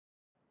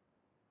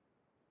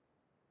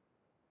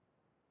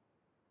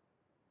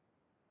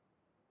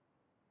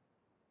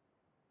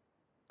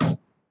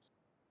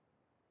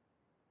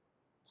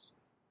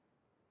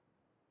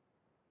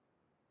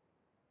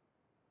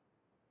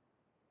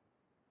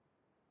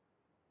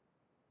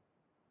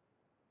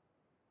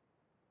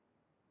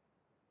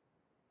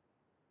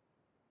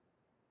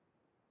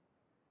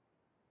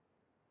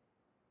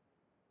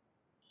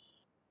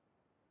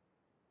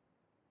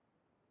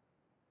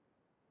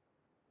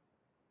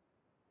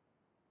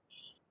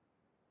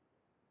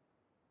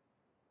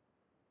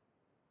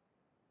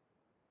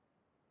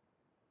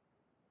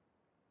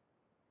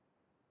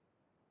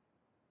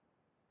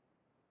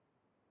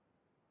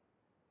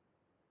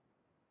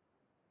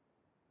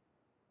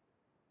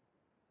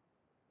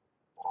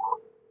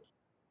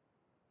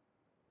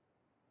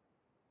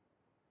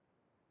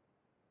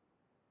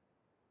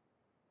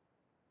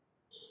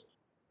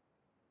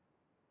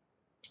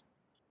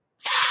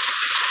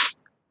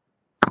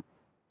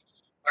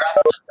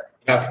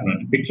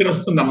afternoon. Picture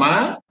vastundamma?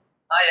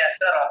 Yes,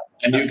 sir.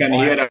 And you can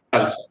hear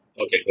also.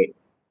 Okay, good.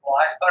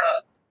 Voice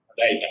code.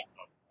 Right.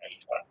 I'll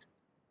start.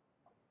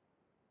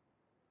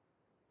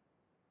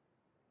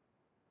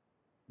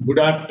 Good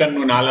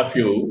afternoon, all of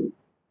you.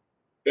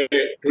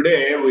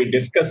 Today we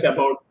discuss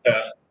about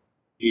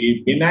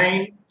the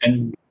benign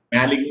and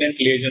malignant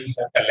lesions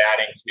of the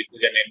larynx, which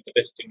is an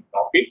interesting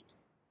topic,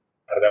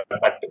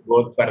 but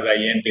both for the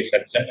ENT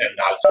surgeon and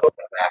also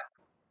for the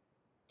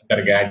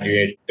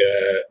undergraduate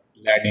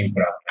learning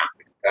program,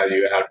 because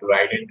you have to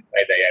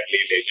identify the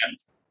early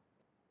lesions.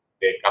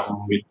 They come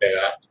with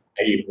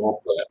I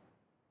hope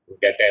to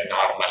get a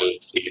normal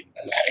seal in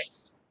the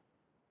larynx.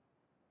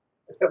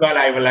 First of all,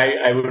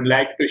 I would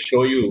like to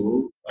show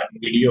you one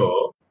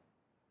video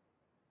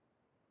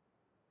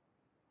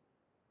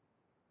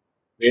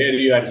where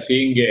you are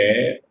seeing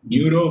a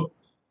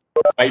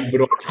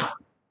neurofibroma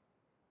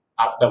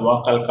of the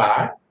vocal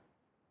cord,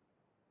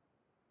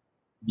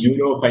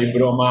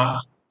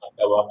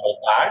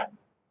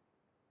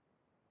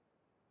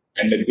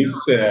 and this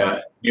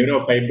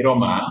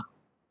neurofibroma,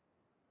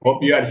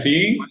 hope you are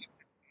seeing,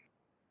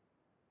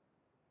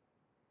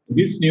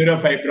 this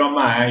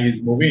neurofibroma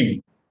is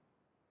moving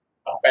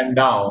up and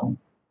down,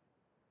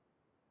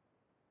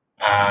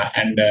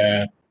 and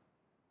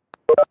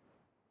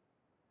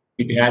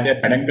it has a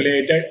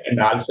pedunculated and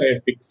also a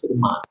fixed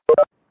mass.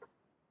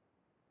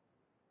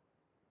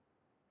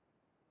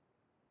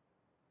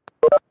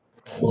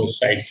 Both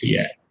sides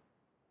here.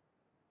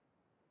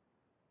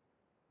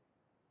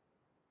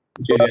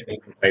 This is a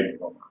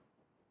neurofibroma.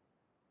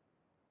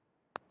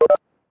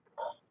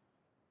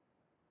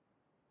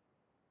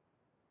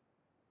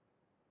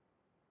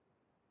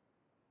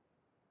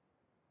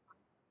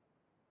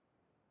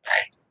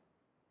 Right.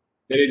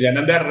 There is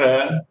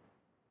another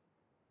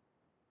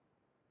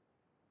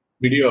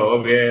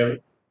video where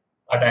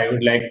what I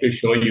would like to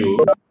show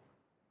you.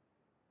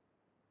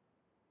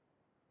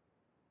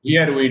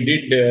 Here we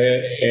did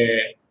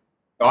a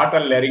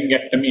total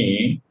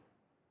laryngectomy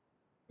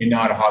in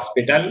our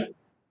hospital,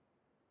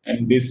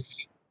 and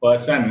this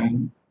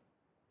person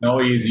now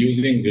is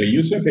using the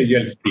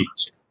esophageal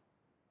speech.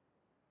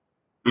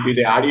 It is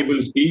an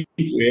audible speech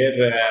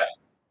where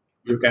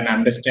you can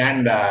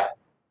understand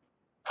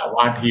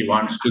what he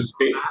wants to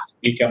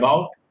speak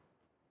about.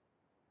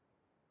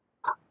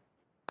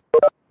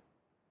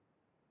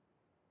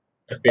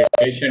 The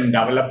patient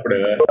developed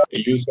a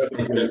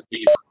esophageal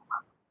speech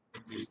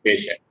in this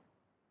patient.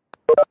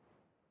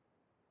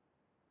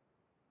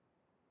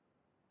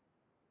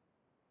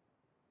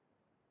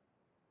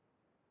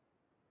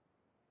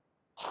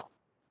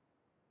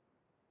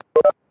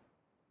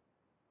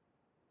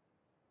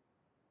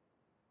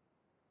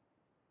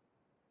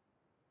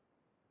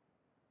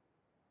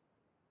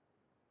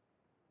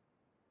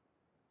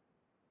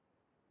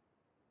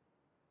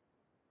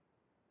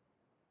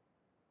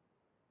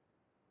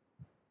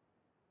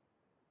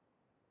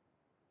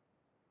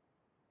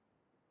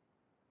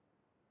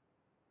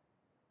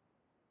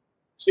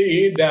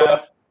 See,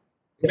 the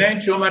benign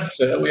tumors,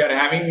 we are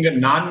having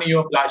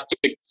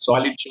non-neoplastic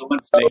solid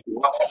tumors like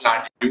vocal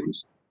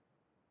nodules,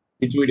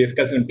 which we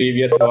discussed in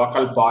previous,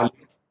 vocal polyp,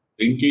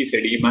 Rinke's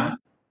edema,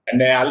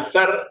 and an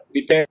ulcer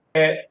with a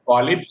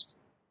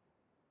polyps,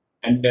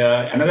 and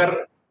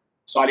another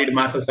solid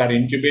masses are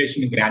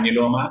intubation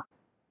granuloma,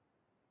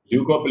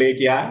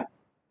 leukoplakia,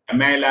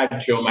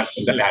 amyloid tumors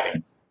in the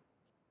larynx.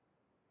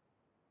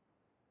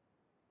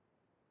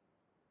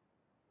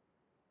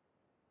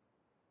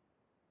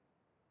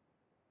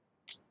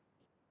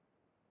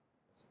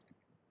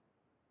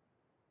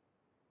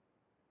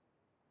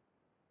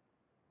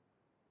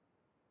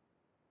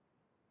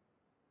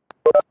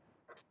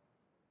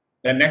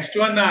 The next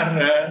one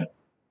are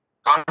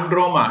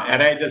chondroma,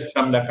 arises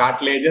from the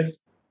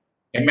cartilages,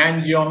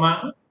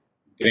 hemangioma,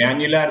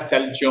 granular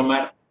cell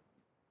tumor,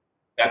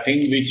 the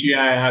thing which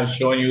I have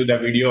shown you the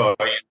video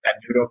in the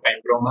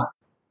neurofibroma,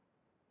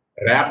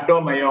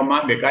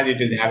 rhabdomyoma because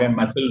it is have a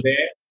muscle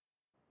there,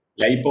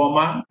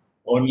 lipoma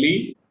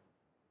only,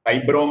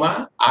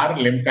 fibroma or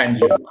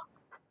lymphangioma.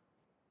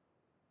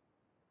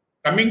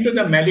 Coming to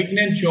the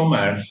malignant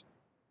tumors,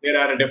 there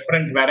are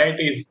different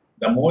varieties.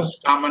 The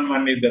most common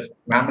one is the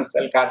squamous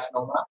cell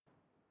carcinoma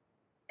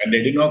and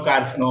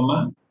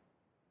adenocarcinoma.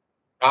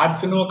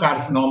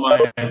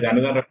 Carcinoma is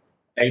another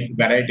type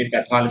variety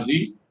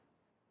pathology.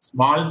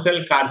 Small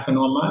cell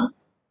carcinoma,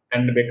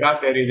 and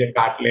because there is a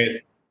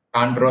cartilage,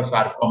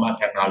 chondrosarcoma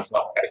can also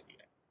occur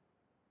here.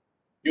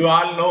 You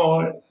all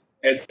know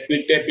a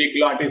split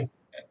epiglottis,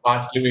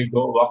 fastly we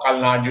go, vocal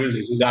nodules,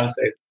 this is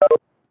also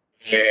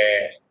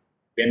a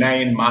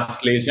benign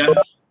mass lesion,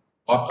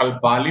 vocal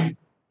polyp,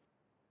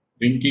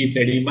 Rinke's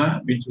edema,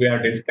 which we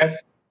have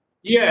discussed.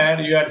 Here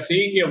you are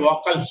seeing a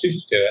vocal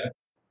cyst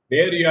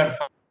where you are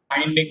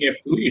finding a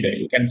fluid.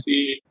 You can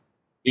see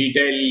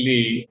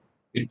detailedly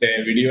with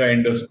the video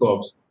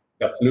endoscopes,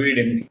 the fluid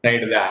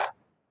inside the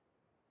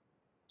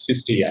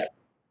cyst here.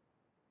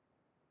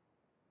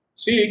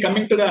 See,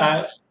 coming to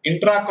the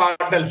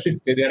intracaudal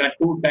cyst, there are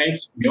two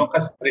types,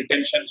 mucus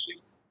retention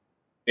cysts.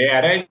 They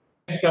arise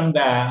from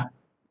the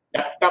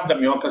depth of the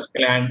mucous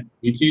gland,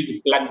 which is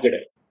plugged,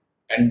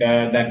 and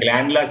the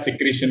glandular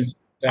secretions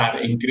are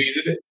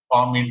increased,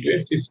 form into a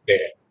cyst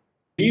there.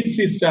 These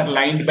cysts are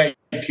lined by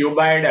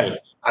cuboidal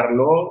or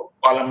low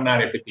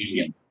columnar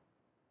epithelium.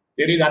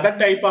 There is other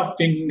type of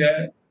thing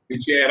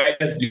which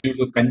arises due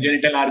to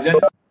congenital origin.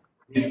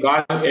 It is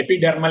called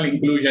epidermal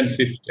inclusion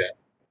cyst.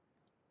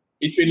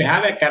 It will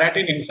have a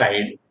keratin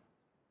inside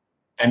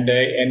and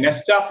a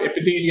nest of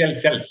epithelial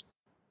cells.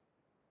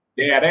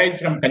 They arise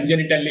from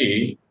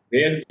congenitally,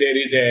 where there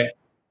is a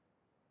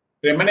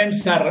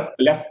remnants are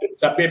left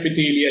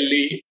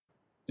subepithelially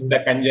in the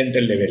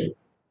congenital level.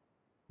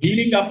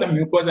 Healing of the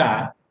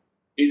mucosa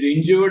is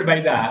injured by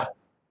the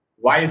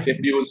voice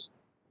abuse,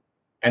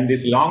 and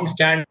this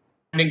long-standing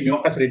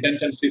mucus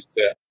retention cysts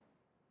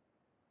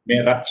may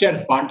rupture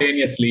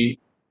spontaneously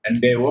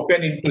and they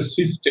open into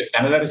cyst,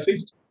 another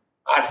cyst,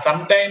 or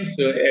sometimes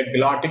a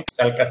glottic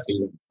sulcus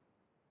even.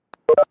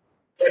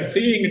 We are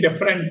seeing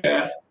different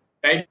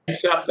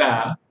types of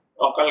the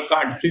vocal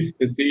cord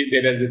cyst. See,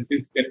 there is a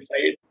cyst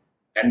inside,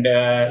 and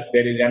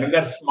there is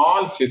another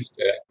small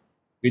cyst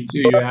which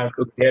you have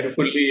to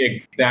carefully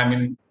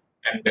examine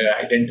and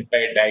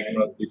identify,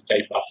 diagnose this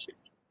type of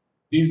cyst.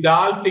 These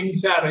all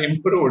things are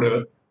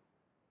improved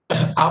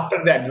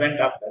after the advent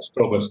of the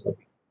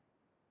stroboscopy.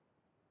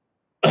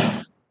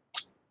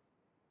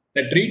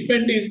 The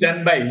treatment is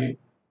done by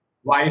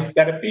voice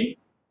therapy.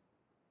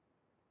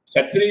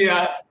 Surgery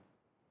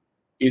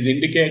is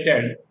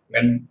indicated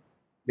when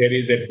there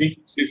is a big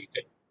cyst.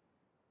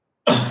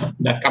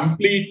 The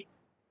complete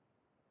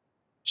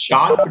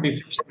sharp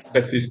dissection of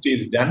the cyst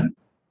is done.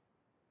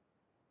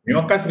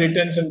 Mucus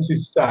retention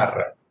cysts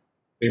are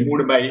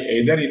removed by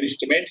either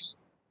instruments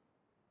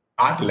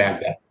or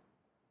laser.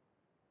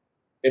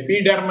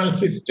 Epidermal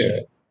cyst,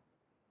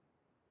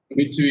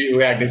 which we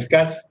have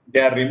discussed,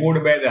 they are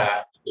removed by the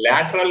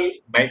lateral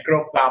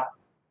microflap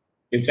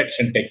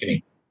dissection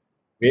technique,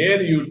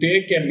 where you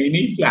take a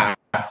mini flap,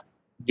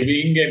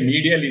 giving a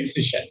medial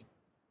incision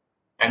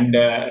and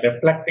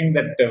reflecting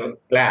that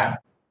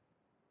flap,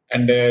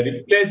 and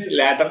replace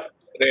latter,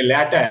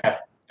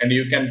 and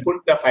you can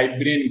put the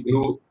fibrin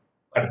groove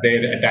for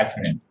their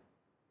attachment.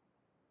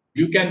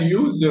 You can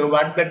use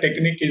what the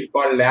technique is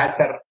called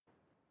laser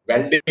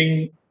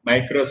welding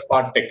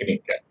microspot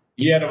technique.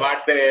 Here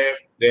what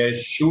they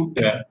shoot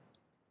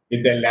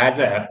with the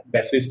laser,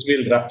 the cyst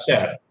will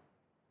rupture,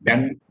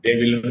 then they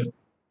will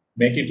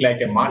make it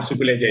like a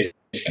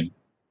marsupialization,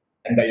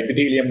 and the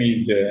epithelium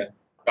is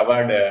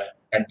covered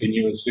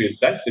continuous with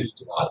the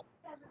cyst wall.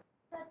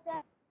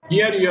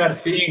 Here you are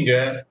seeing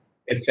a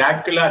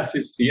saccular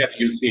cyst. Here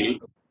you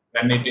see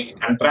when it is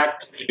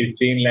contracted, it is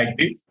seen like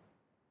this,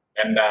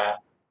 and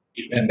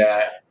in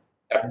the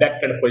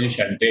abducted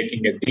position,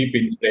 taking a deep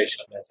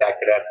inspiration, the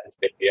saccular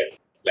cyst appears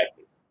like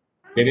this.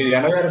 There is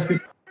another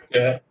cyst,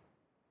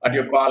 what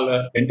you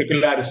call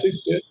ventricular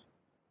cyst.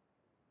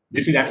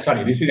 This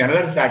is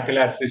another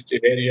saccular cyst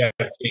where you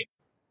are seeing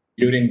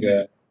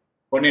during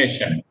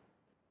phonation.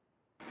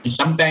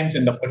 Sometimes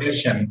in the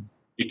phonation,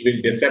 it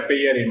will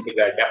disappear into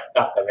the depth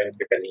of the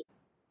ventricle,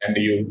 and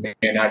you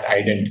may not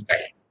identify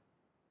it.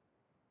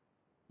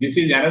 This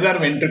is another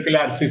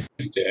ventricular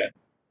cyst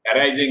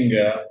arising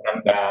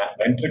from the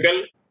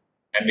ventricle,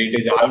 and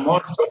it is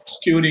almost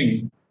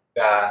obscuring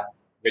the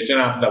vision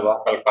of the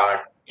vocal cord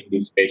in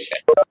this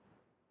patient.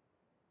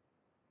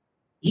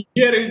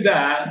 Here is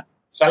the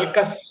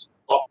sulcus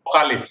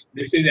vocalis.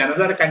 This is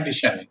another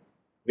condition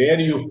where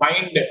you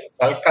find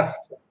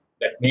sulcus.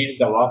 That means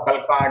the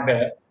vocal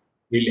cord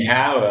will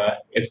have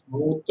a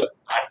smooth or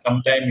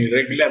sometimes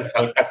irregular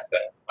sulcus.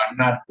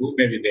 One or two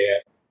may be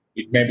there.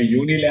 It may be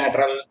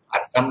unilateral, or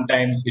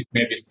sometimes it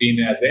may be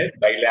seen as a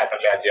bilateral,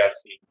 as you are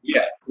seeing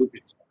here. Two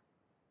pictures.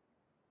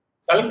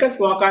 Sulcus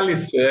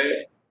vocalis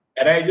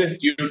arises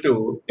due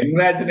to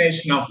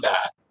invagination of the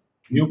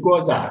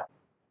mucosa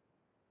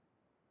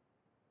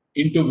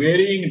into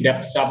varying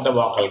depths of the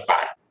vocal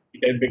cord.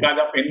 It is because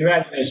of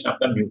invagination of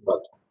the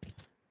mucosa.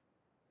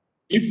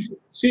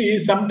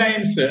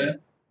 Sometimes the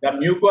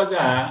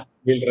mucosa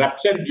will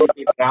rupture due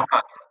to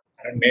trauma,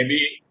 or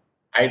maybe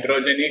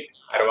hydrogenic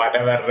or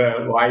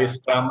whatever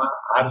voice trauma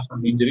or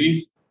some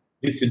injuries.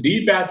 This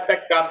deep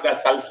aspect of the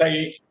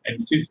sulci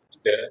and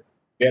cysts,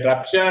 they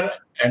rupture,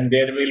 and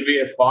there will be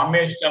a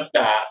formation of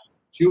the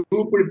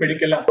tubed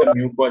pedicle of the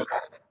mucosa.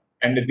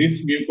 And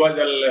this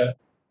mucosal,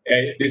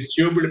 this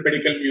tubed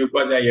pedicle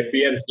mucosa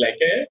appears like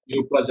a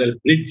mucosal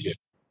bridge,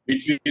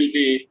 which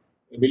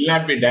will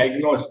not be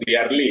diagnosed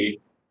early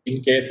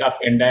in case of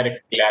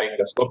indirect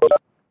laryngoscopy.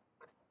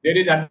 There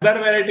is another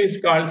variety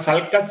called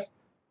sulcus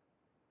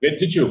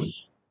verticule.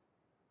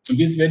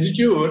 This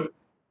verticule,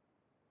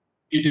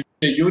 it is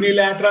a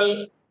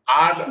unilateral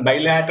or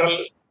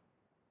bilateral.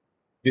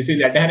 This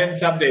is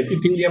adherence of the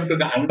epithelium to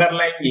the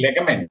underlying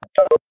ligament.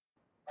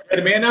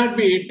 There may not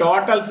be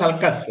total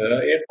sulcus,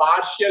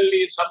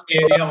 partially some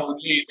area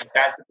only is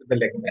attached to the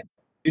ligament.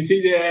 This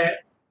is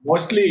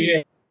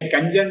mostly a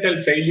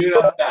congenital failure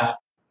of the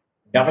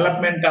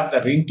development of the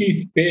rinky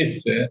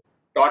space.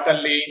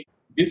 Totally,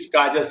 this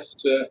causes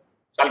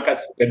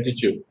sulcus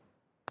verticule.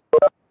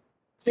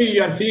 See,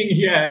 you are seeing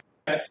here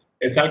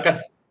a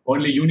sulcus,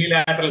 only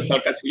unilateral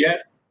sulcus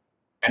here,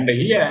 and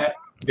here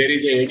there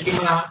is a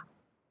edema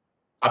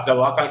of the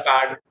vocal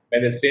cord. By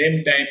the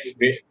same time,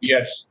 we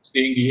are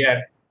seeing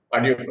here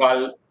what you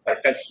call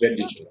sulcus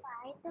vertigo.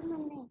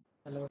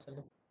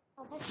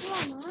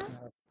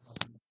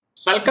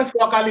 Sulcus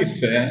vocalis,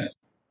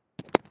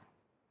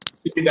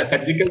 see the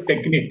surgical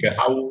technique,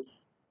 how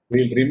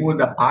we'll remove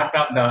the part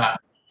of the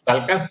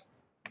sulcus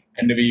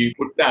and we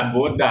put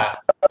both the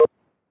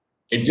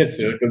edges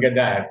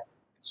together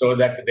so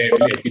that they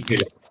will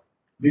epithelialize.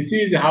 This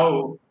is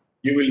how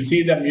you will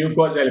see the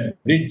mucosal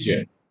bridge.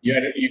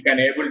 You can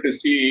able to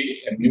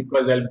see a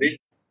mucosal bridge.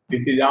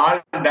 This is all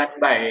done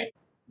by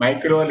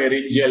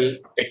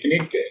microlaryngeal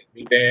technique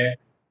with a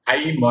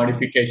high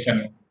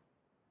modification.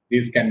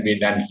 This can be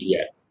done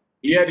here.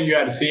 Here you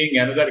are seeing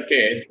another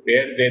case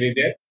where there is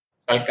a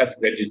sulcus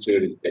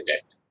vertigo is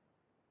present.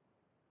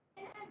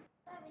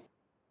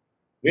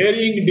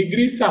 Varying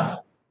degrees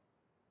of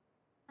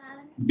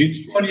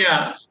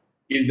dysphonia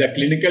is the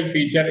clinical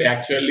feature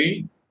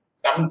actually.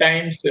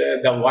 Sometimes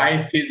the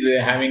voice is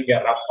having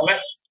a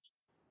roughness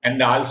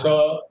and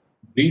also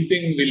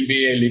breathing will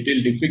be a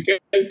little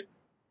difficult.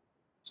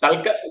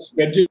 Sulcus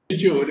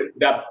vertigo,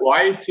 the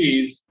voice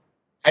is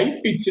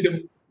high-pitched,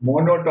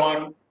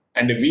 monotone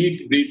and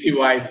weak breathy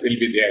voice will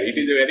be there. It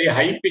is a very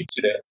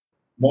high-pitched,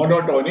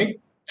 monotonic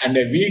and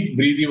a weak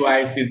breathy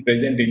voice is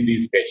present in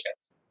these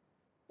patients.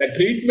 The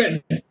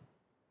treatment,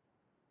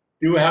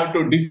 you have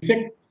to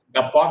dissect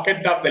the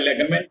pocket of the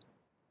ligament,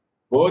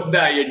 both the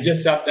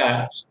edges of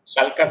the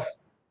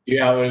sulcus,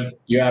 you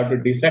have to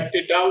dissect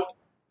it out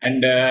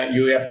and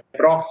you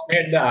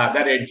approximate the other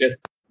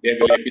edges, they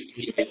will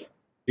epithelialize.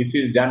 This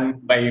is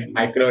done by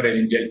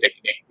microlaryngeal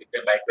technique with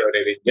the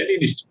microlaryngeal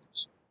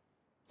instruments.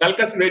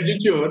 Sulcus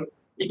vertigo,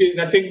 it is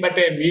nothing but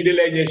a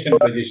medialization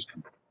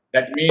position.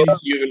 That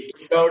means you will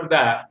take out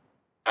the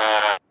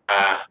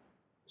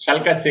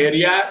sulcus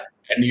area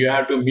and you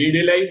have to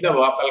medialize the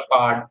vocal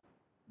cord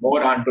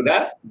more onto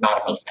the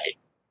normal side.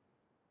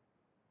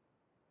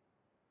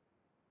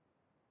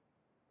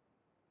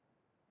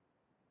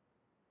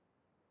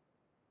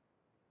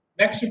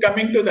 Next,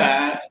 coming to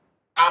the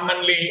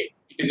commonly,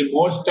 it is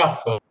most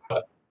of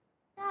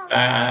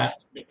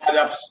because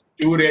of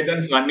two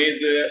reasons. One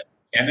is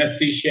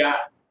anesthesia.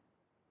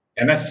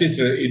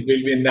 Anesthesia, it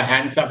will be in the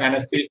hands of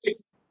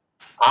anesthetist,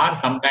 or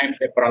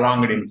sometimes a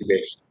prolonged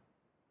intubation.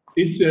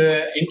 This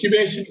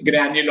intubation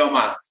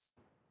granulomas,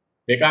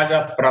 because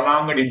of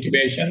prolonged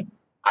intubation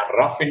or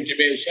rough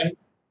intubation,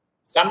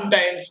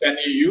 sometimes when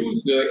you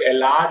use a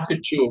large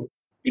tube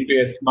into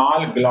a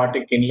small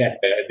glottic inlet,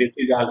 this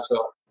is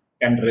also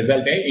can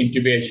result in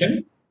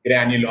intubation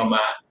granuloma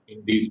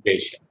in these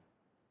patients.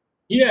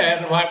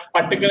 Here, what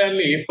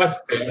particularly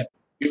first,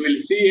 you will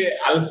see an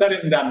ulcer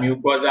in the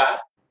mucosa,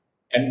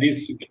 and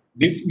this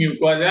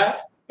mucosa,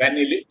 when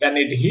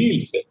it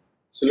heals,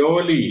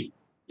 slowly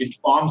it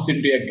forms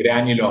into a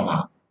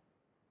granuloma.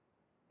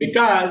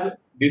 Because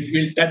this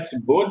will touch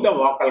both the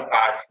vocal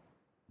cords,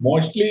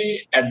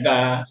 mostly at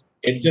the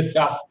edges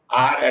of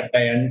or at the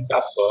ends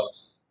of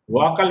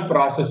vocal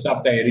process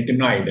of the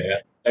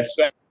arytenoid. That's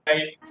why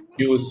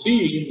you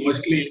see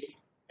mostly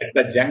at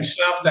the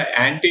junction of the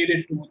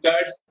anterior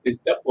 2/3 is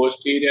the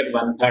posterior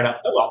 1/3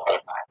 of the vocal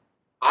cord.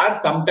 Or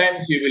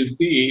sometimes you will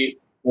see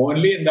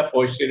only in the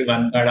posterior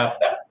 1/3 of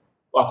the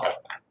vocal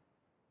cord.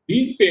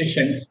 These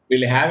patients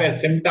will have a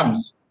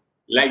symptoms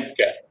like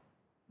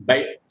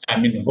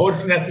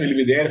hoarseness will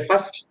be there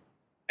first,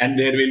 and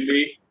there will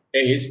be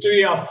a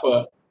history of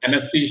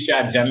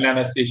anesthesia, general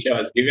anesthesia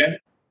was given,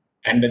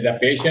 and the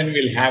patient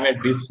will have a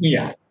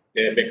dyspnea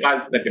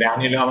because the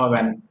granuloma,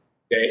 when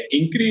they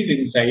increase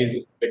in size,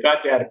 because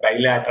they are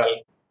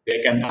bilateral,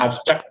 they can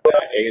obstruct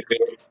the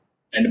airway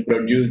and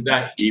produce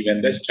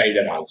even the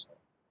stridor also.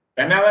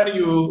 Whenever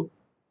you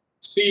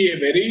see a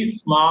very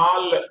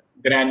small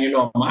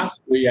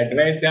granulomas, we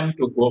advise them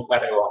to go for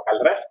a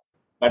vocal rest.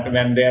 But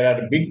when they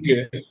are big,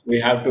 we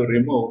have to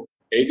remove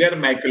either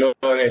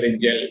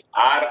microlaryngeal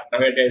or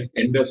nowadays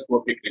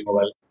endoscopic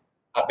removal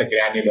of the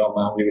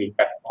granuloma we will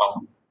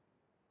perform.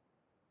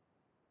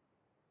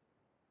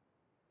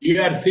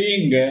 You are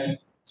seeing,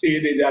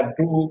 these are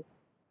two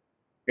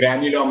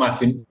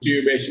granulomas,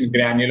 intubation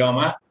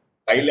granuloma,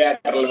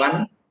 bilateral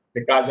one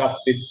because of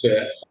this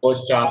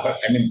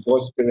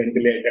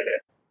post-ventilated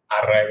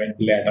or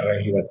ventilator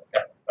he was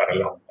kept for a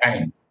long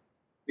time.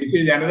 This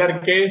is another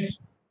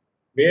case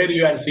where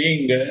you are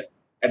seeing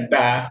at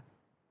the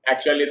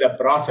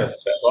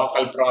process,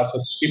 vocal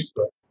process tip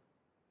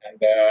and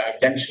the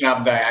junction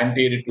of the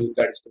anterior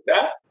 2/3 to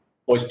the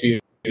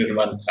posterior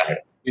 1/3.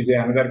 This is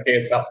another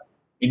case of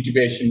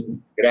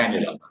intubation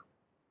granuloma.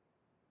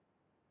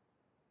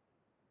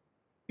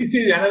 This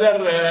is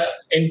another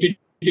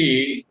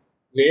entity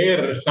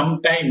where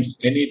sometimes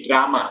any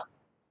trauma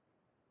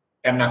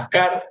can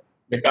occur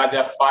because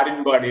of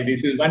foreign body.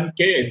 This is one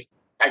case.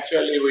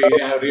 Actually, we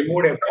have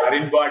removed a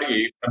foreign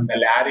body from the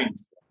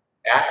larynx.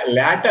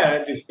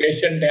 Later, this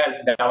patient has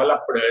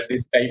developed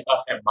this type of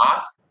a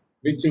mass,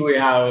 which we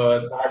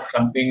have thought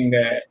something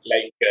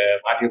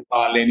what you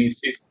call any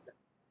cyst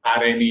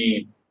or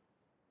any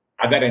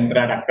other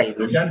intraductal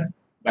lesions,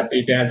 but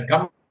it has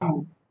come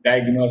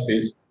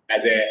diagnosis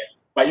as a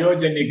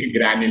pyogenic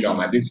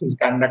granuloma. This is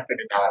conducted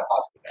in our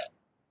hospital.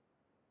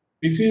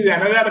 This is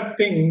another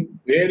thing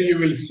where you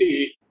will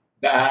see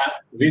the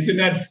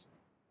Wisner's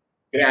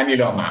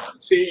granuloma.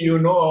 See, you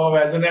know,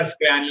 Wisner's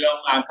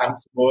granuloma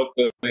comes both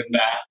in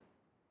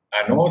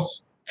the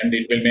nose and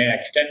it will may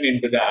extend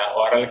into the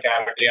oral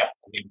cavity of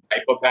the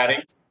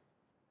hypopharynx.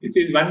 This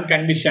is one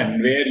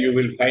condition where you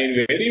will find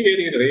very,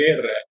 very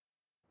rare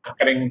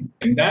occurring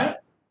in the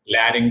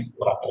larynx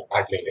vocal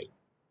cord level.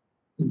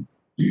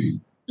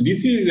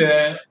 This is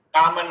a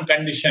common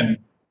condition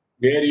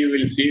where you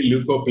will see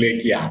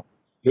leukoplakia.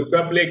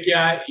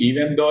 Leukoplakia,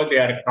 even though they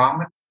are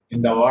common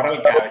in the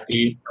oral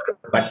cavity,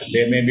 but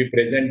they may be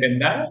present in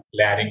the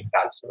larynx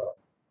also.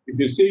 If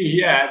you see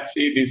here,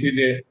 see this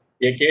is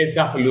a case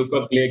of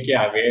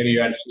leukoplakia where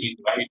you are seeing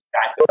white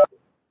patches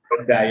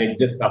at the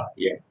edges of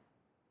here.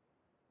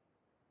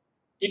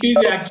 It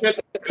is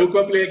actually,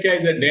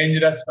 leukoplakia is a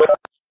dangerous one.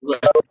 You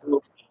have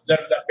to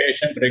observe the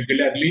patient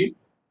regularly.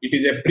 It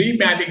is a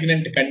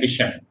pre-malignant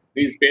condition.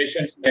 These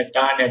patients may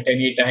turn at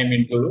any time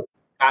into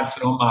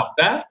carcinoma of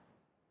the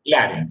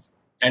larynx.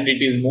 And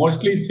it is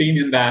mostly seen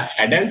in the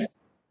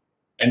adults.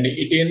 And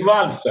it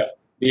involves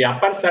the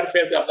upper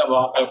surface of the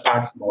vocal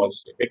cords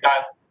mostly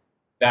because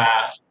the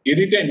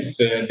irritants,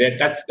 they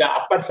touch the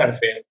upper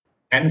surface.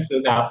 Hence,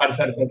 the upper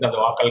surface of the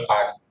vocal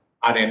cords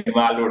are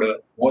involved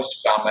most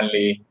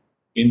commonly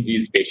in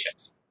these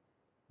patients.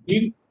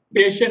 These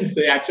patients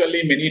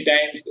actually many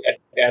times at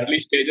early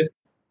stages,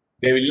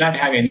 they will not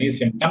have any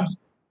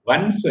symptoms.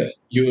 Once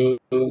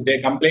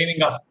they're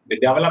complaining of the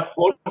developed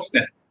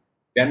hoarseness,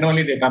 then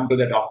only they come to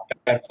the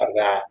doctor for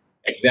the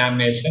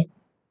examination.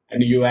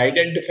 And you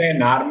identify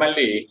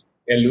normally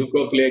a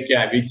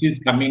leukoplakia, which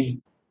is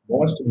coming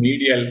most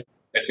medial,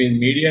 that means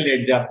medial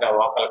edge of the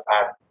vocal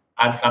cord,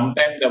 or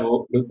sometimes the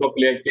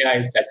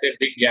leukoplakia is such a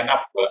big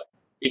enough,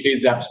 it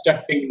is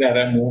obstructing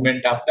the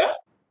movement of the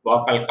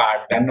vocal cord,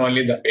 then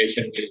only the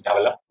patient will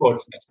develop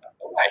hoarseness of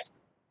the voice.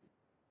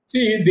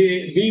 See,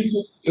 these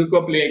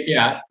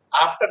leukoplakias,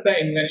 after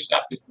the invention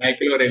of this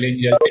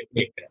microlaryngeal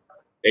technique,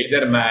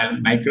 either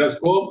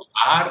microscope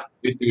or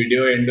with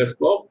video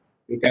endoscope,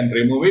 you can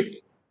remove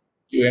it.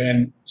 You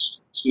can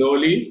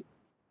slowly,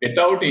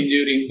 without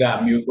injuring the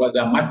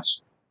mucosa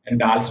much,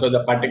 and also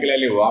the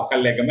particularly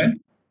vocal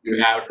ligament, you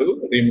have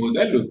to remove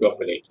the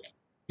leukoplakia.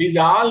 These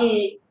all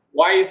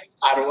voice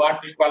or what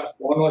we call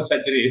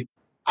phonosurgeries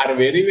are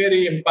very,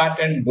 very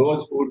important.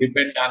 Those who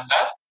depend on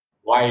the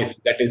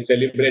voice, that is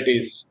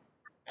celebrities,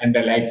 and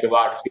like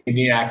what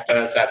cine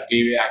actors or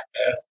TV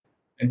actors,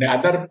 and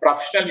other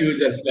professional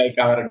users like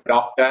our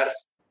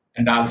doctors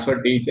and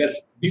also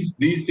teachers. These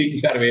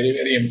things are very,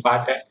 very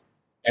important.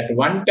 At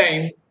one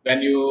time,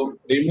 when you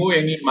remove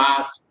any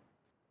mass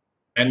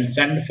and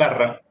send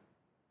for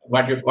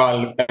what you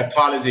call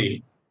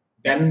pathology,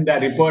 then the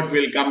report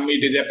will come,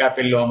 it is a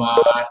papilloma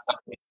or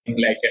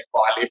something like a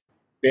polyp.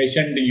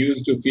 Patient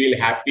used to feel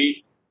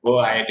happy, oh,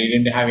 I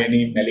didn't have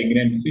any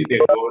malignancy, they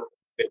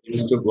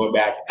used to go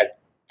back at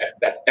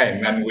that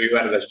time when we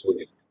were the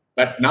student.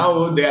 But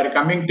now they are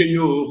coming to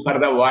you for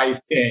the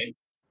voice saying,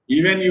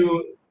 even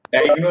you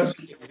diagnose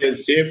the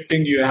safe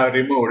thing you have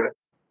removed,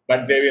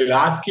 but they will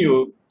ask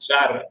you,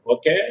 sir,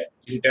 okay,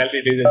 you tell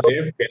it is a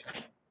safe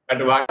thing,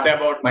 but what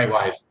about my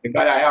voice?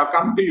 Because I have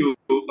come to you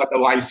for the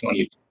voice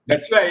only.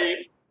 That's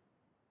why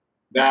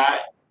the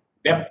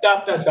depth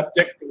of the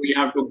subject we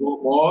have to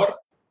go more,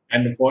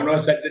 and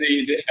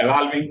phonosurgery is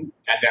evolving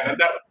as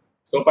another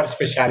super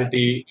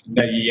specialty in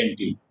the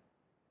ENT.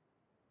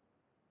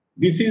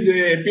 This is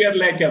appear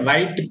like a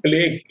white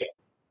plaque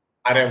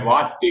or a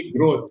warty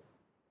growth.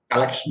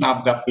 Collection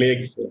of the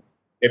plaques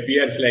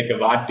appears like a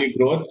warty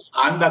growth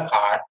on the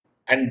cord,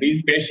 and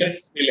these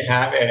patients will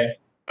have a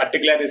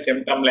particular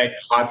symptom like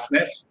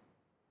hoarseness.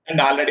 And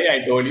already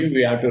I told you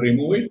we have to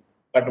remove it.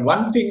 But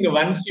one thing,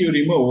 once you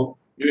remove,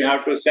 you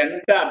have to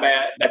send that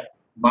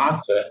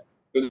mass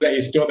to the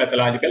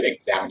histopathological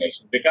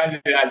examination, because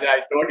as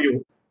I told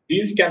you,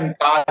 these can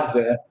cause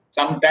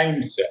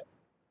sometimes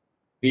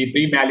the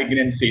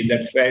pre-malignancy.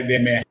 That's why they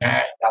may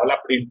have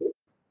developed into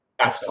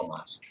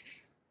carcinomas.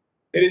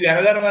 There is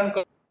another one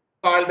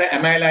called the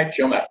amyloid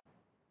tumor.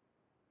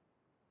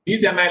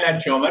 These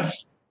amyloid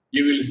tumors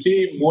you will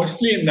see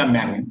mostly in the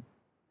men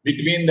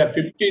between the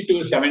 50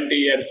 to 70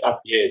 years of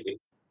age.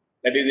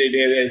 That is, it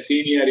is a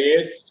senior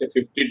age,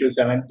 50 to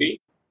 70.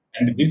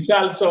 And this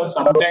also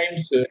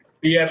sometimes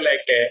appear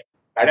like a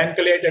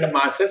pedunculated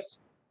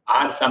masses,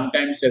 or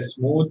sometimes a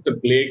smooth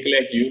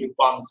plaque-like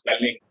uniform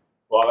swelling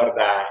over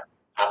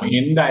the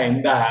in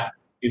the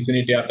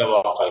vicinity of the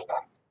vocal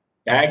cords.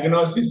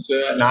 Diagnosis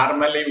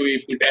normally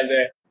we put as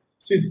a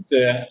cyst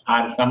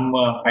or some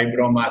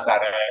fibromas or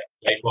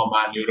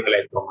lipoma,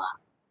 neurolipoma.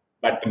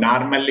 But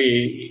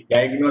normally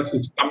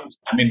diagnosis comes,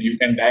 you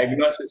can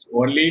diagnose this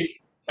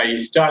only by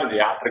histology.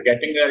 After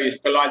getting a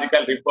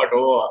histological report,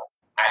 oh,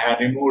 I have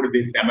removed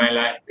this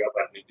amyloid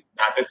tumor. It is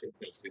not a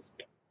simple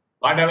cyst.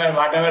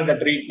 Whatever the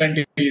treatment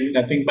is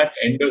nothing but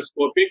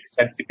endoscopic,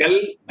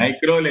 surgical,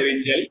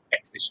 microlaryngeal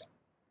excision.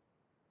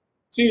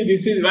 See,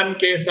 this is one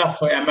case of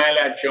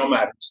amyloid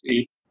tumor.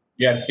 See,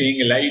 we are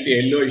seeing a light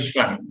yellowish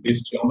one.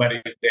 This tumor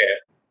is there.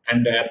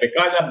 And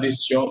because of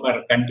this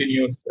tumor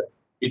continues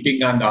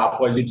hitting on the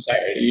opposite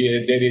side,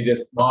 there is a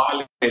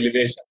small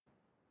elevation.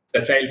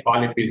 Sessile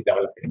polyp is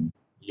developing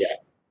here.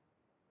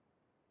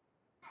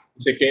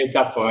 It's a case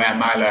of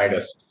amyloid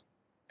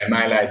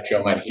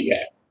tumor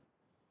here.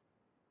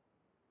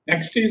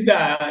 Next is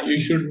you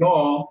should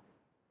know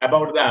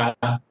about the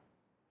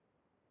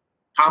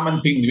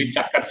common thing which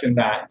occurs in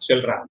the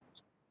children.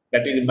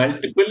 That is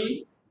multiple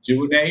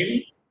juvenile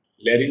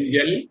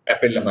laryngeal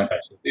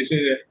papillomatosis. This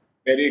is a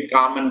very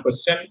common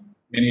question.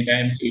 Many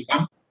times will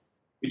come.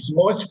 It's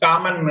most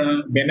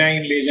common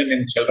benign lesion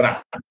in children.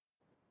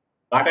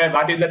 What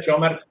is the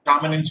tumor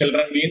common in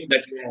children means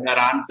that your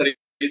answer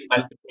is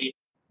multiple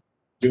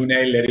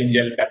juvenile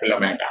laryngeal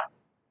papillomata.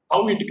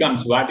 How it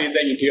comes? What is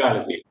the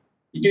etiology?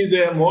 It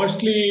is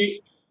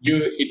mostly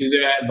it is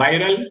a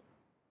viral.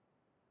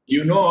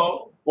 You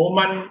know,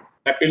 human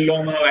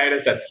papilloma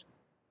viruses,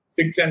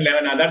 6 and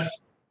 11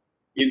 others,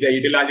 is the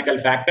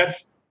etiological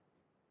factors.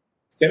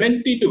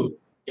 70 to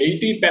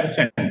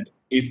 80%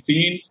 is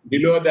seen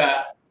below the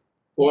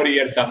 4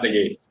 years of the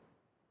age.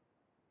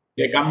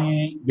 They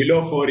come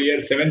below 4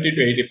 years, 70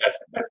 to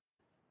 80%.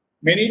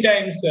 Many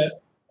times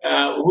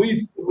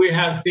we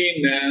have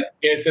seen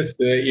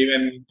cases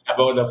even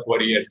above the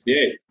 4 years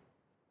age.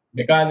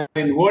 Because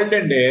in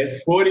olden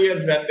days, 4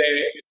 years when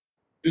they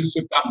used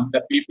to come,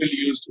 the people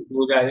used to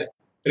do the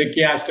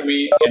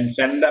tracheostomy and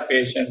send the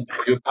patient,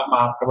 you come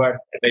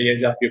afterwards at the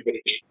age of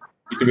puberty,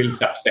 it will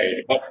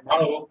subside. But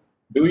now,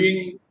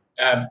 doing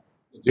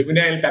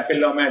juvenile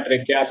papilloma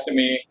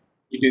tracheostomy,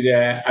 it is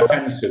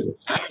offensive.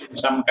 In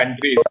some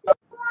countries,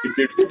 if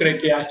you do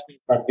tracheostomy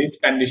for this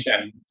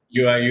condition,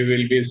 you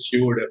will be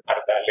sued for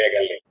the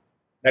legally.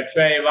 That's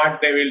why what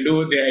they will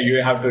do,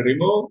 you have to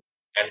remove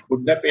and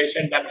put the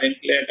patient on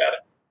ventilator.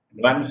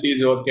 Once he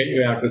is okay,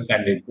 you have to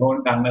send it.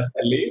 Don't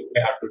unnecessarily,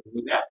 you have to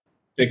do the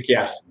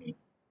tracheostomy.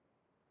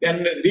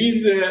 Then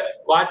these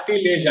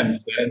VARTI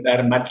lesions, there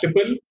are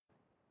multiple.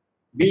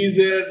 These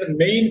the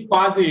main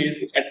cause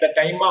is at the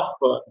time of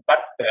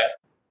birth,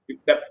 if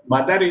the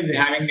mother is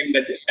having in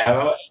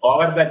the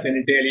over the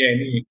genitalia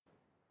any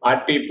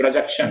VARTI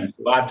projections,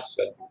 warts,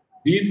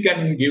 these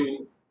can give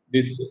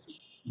this.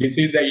 This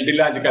is the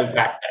etiological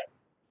factor.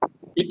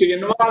 It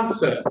involves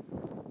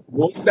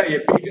both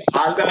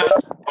all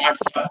the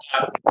parts of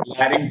the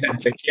larynx and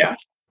trachea,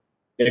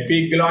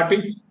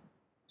 epiglottis,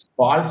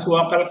 false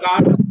vocal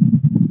cord,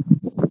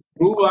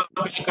 true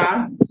vocal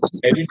cord,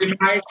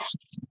 erythenoids.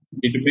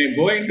 It may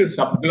go into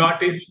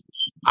subglottis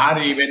or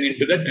even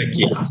into the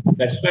trachea.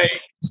 That's why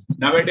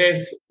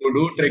nowadays to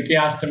do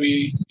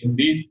tracheostomy in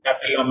these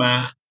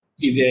papilloma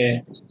is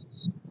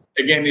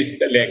against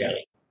the legal.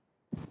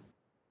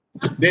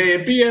 They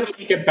appear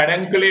like a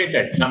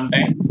pedunculated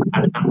sometimes,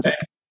 or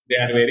sometimes they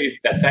are very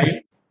sessile,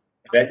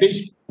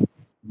 reddish,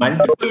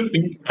 multiple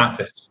pink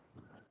masses.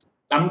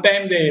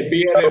 Sometimes they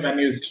appear when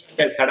you see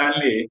it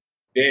suddenly,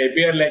 they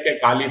appear like a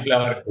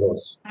cauliflower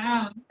grows.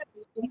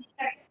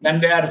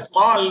 When they are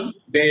small,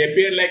 they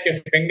appear like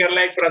a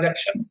finger-like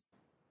projections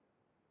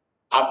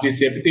of these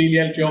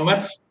epithelial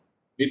tumors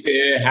with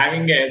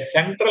having a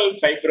central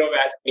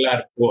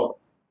fibrovascular core.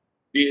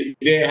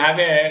 They have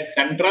a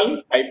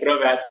central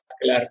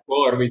fibrovascular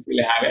core which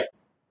will have a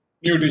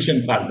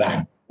nutrition for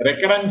that.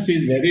 Recurrence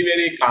is very,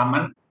 very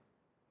common.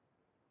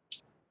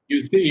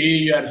 You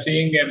see, you are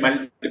seeing a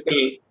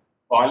multiple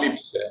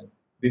polyps.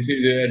 This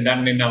is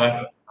done in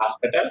our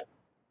hospital.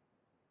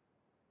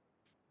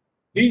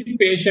 These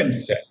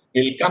patients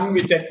will come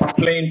with a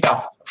complaint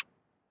of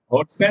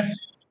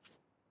hoarseness,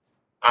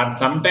 or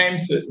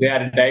sometimes they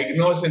are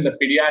diagnosed in the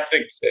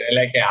pediatrics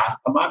like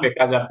asthma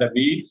because of the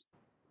wheeze.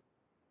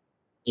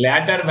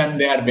 Later, when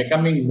they are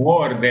becoming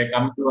more, they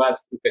come to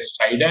us with a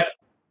stridor.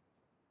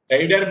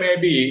 Stridor may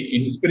be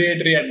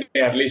inspiratory at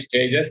the early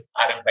stages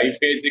or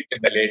biphasic in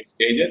the late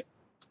stages.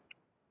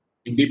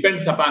 It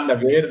depends upon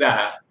where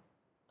the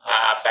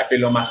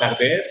papillomas are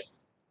there.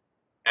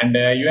 And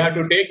you have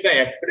to take the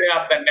X-ray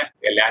of the neck,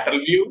 a lateral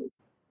view.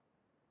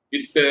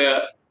 With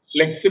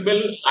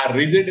flexible or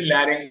rigid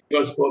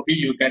laryngoscopy,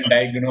 you can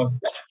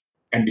diagnose the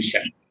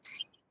condition.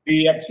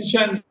 The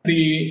excision,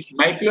 the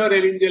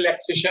microlaryngeal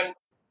excision,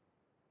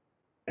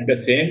 at the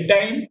same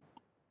time,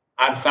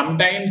 or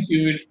sometimes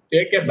you will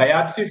take a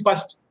biopsy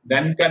first,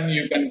 then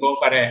you can go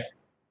for a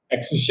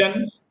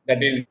excision.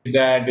 That is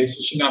the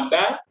decision of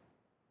the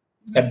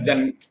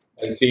surgeon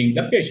seeing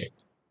the patient.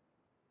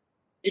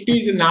 It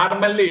is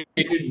normally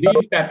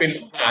these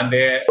papilloma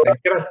they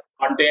regress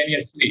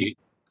spontaneously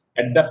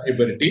at the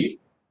puberty,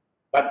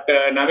 but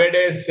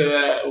nowadays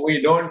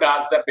we don't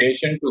ask the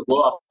patient to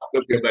go up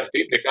to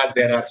puberty because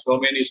there are so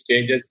many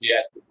stages he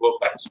has to go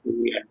for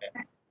school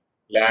and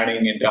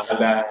learning and all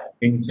the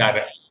things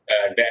are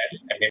there.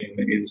 I mean,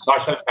 it's a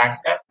social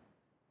factor,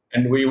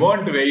 and we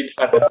won't wait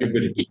for the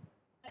puberty.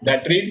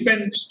 The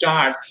treatment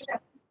starts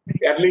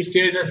early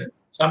stages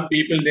Some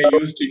people, they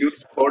used to use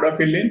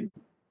podophyllin,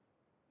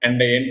 and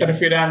the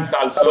interferons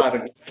also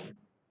are.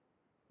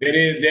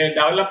 They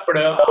developed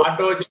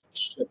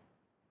autogenous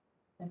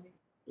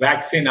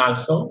vaccine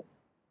also.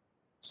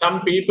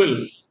 Some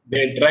people,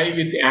 they try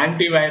with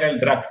antiviral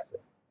drugs.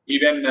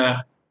 Even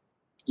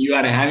you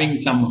are having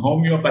some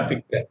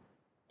homeopathic,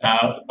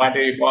 what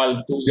we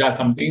call Tuja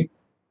something.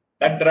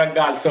 That drug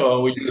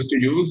also we used to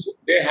use.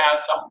 They have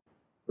some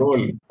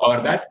role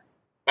over that.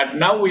 But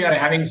now we are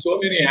having so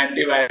many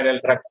antiviral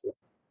drugs.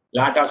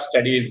 Lot of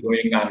studies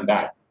going on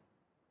that.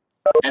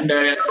 And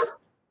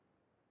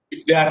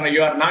if you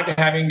are not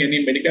having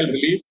any medical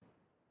relief,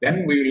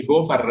 then we will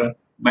go for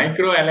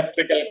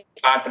microelectrical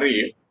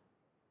cautery.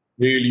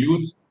 We will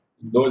use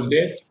those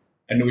days,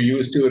 and we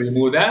used to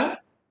remove the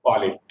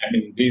polyp. I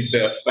mean, these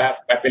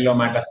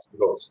papillomatous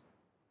growths.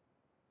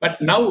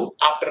 But now,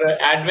 after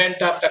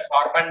advent of the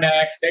carbon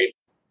dioxide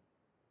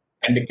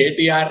and the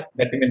KTR,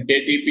 that means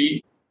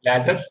KTP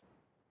lasers,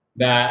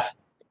 the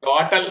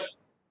total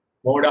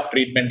mode of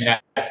treatment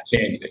has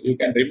changed. You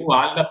can remove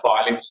all the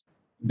polyps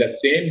in the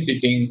same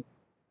sitting.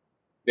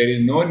 There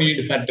is no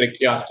need for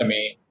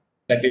tracheostomy.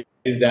 That is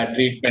the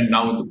treatment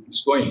now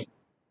is going.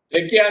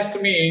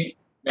 Tracheostomy,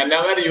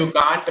 whenever you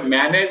can't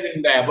manage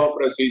in the above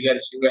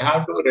procedures, you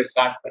have to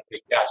resort for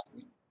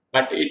tracheostomy.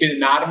 But it is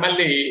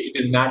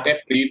not a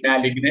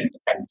pre-malignant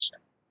condition.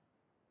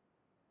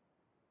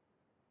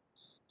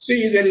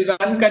 See, there is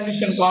one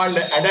condition called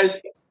adult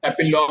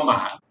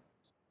papilloma.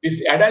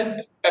 This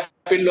adult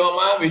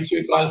papilloma, which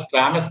we call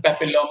squamous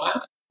papilloma,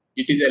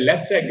 it is a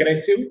less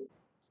aggressive.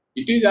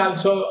 It is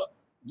also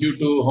due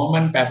to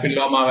human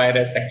papilloma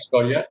virus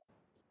exposure.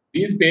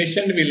 These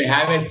patients will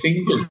have a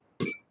single,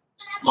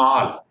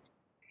 small,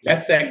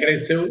 less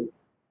aggressive,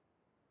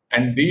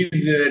 and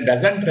these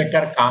doesn't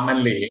recur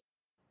commonly.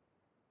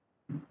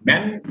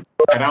 Men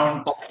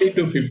around 30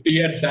 to 50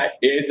 years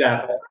age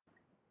are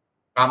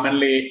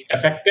commonly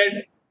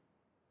affected,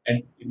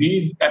 and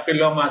these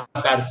papillomas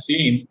are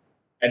seen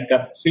at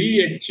the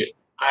free edge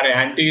or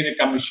anterior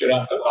commissure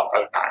of the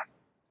vocal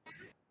cords.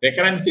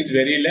 Recurrence is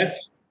very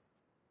less.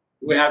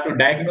 We have to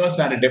diagnose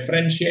or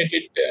differentiate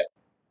it.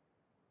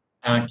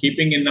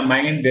 Keeping in the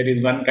mind, there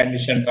is one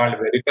condition called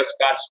varicose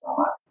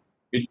carcinoma,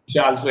 which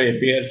also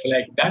appears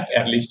like that,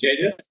 early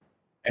stages,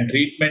 and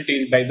treatment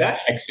is by the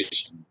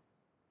excision.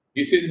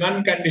 This is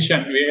one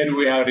condition where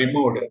we have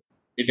removed.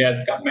 It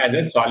has come as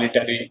a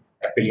solitary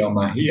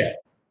papilloma here.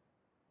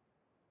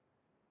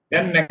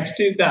 Then next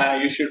is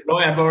you should know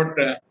about,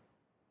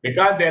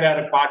 because there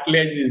are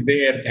cartilage is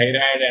there,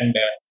 thyroid and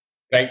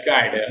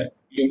cricoid,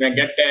 you may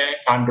get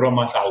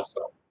chondromas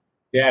also.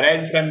 They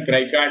arise from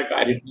cricoid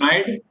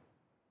carotenoid,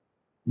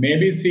 may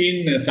be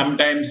seen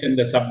sometimes in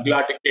the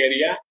subglottic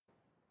area.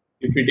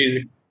 If it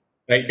is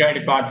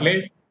cricoid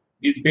cartilage,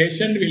 this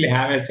patient will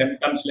have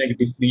symptoms like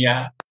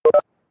dyspnea,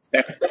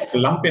 sense of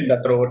lump in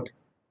the throat,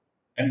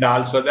 and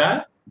also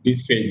the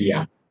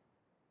dysphagia.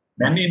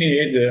 Men in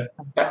age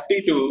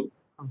 30 to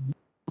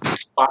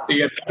 40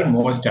 years are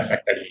most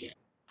affected here.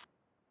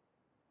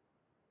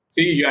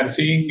 See, you are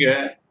seeing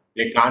a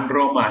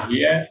chondroma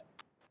here,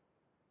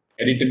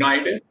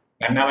 retinoid,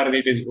 whenever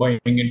it is going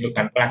into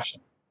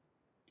contraction.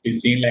 It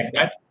is seen like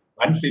that.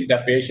 Once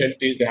the patient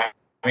is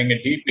having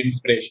a deep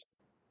inspiration,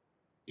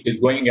 it is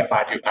going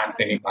apart, you can't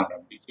see any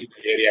chondroma. This is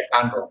the area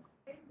chondroma.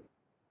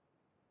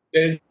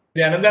 There is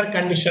another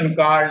condition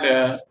called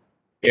a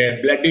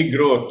bloody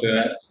growth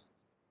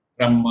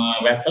from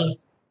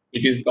vessels.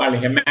 It is called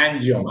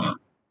hemangioma.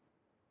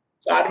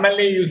 So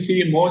normally you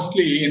see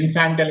mostly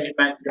infantile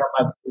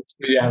hemangiomas, which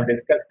we have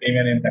discussed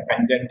even in the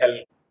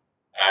congenital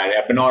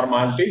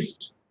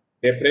abnormalities.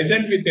 They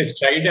present with a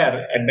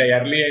stridor at the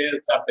early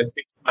ages of the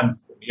 6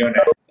 months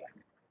neonates.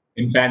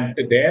 Infant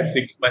there,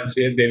 6 months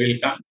they will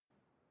come.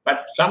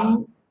 But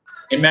some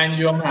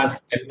hemangiomas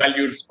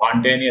evolve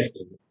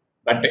spontaneously.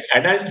 But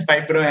adult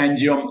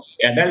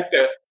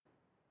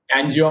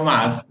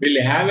angiomas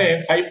will have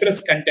a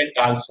fibrous content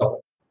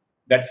also.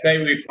 That's why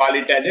we call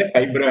it as a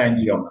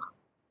fibroangioma.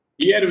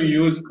 Here we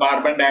use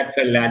carbon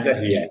dioxide laser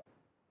here.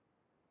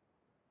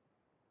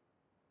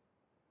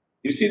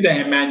 This is the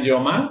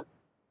hemangioma.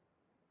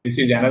 This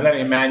is another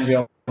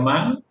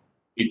hemangioma.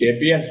 It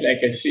appears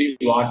like a sheet,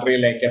 watery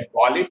like a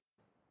polyp.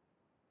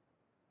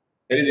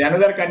 There is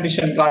another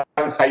condition called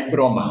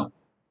fibroma.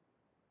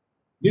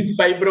 This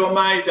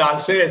fibroma is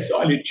also a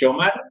solid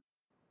tumor.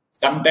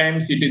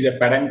 Sometimes it is a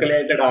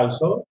pedunculated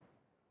also.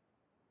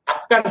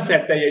 Occurs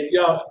at the edge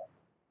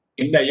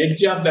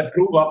of the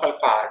true vocal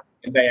cord,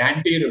 in the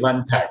anterior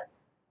 1/3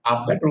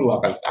 of the true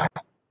vocal cord.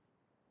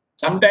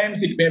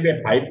 Sometimes it may be a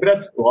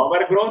fibrous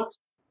overgrowth,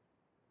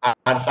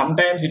 or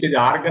sometimes it is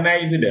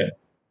organized,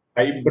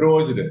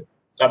 fibrosed,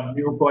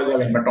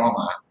 submucosal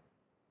hematoma.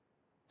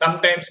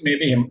 Sometimes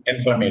maybe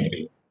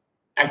inflammatory.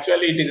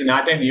 Actually, it is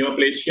not a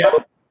neoplasia.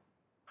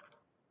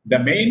 The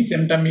main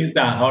symptom is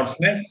the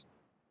hoarseness.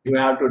 You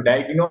have to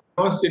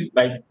diagnose it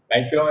by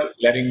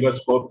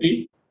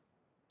microlaryngoscopy.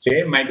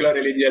 Same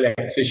microlaryngeal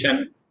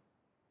excision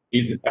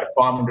is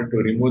performed to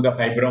remove the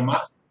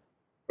fibromas.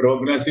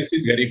 Prognosis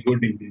is very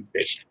good in these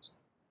patients.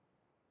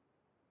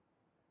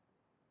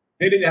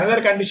 There is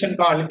another condition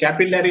called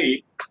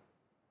capillary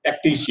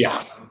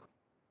ectasia.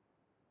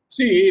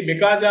 See,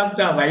 because of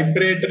the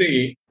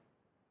vibratory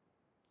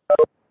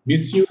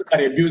misuse or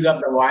abuse of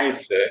the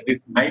voice,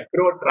 this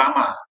micro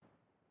trauma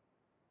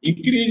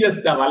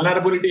increases the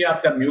vulnerability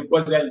of the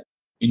mucosal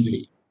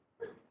injury.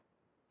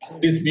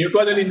 And this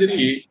mucosal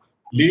injury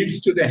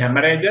leads to the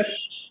hemorrhages,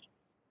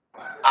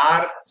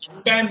 or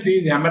sometimes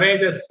these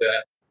hemorrhages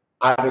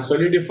are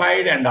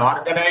solidified and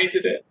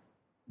organized.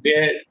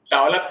 They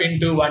develop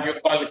into what you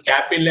call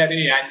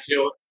capillary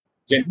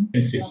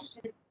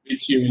angiogenesis,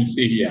 which you will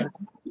see here.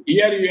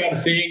 Here you are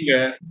seeing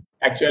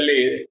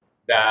actually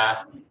the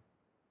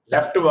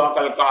left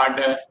vocal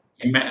cord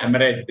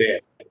hemorrhage there.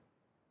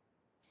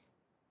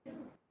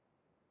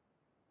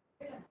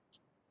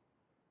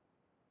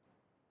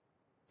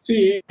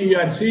 See, you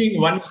are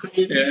seeing one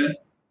side,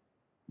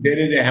 there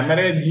is a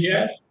hemorrhage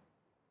here.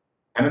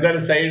 Another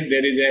side,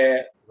 there is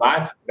a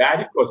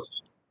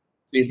varicose.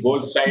 See,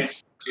 both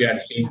sides you are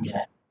seeing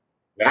here.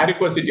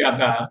 Varicosity of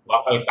the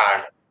vocal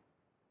cord.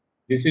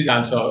 This is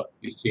also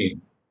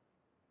seen.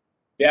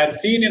 They are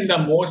seen in the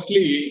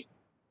mostly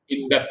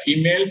in the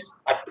females,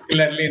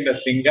 particularly in the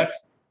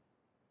singers.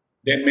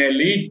 They may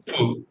lead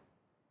to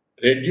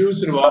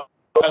reduced vocal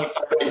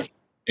cord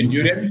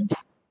endurance.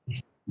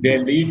 They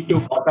lead to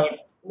vocal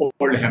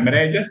cord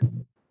hemorrhages.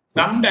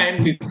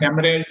 Sometimes this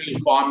hemorrhage will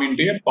form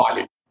into a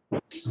polyp.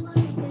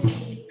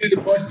 It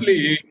is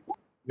mostly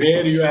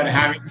where you are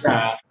having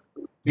the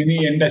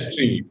cine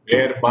industry,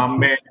 where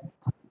Bombay,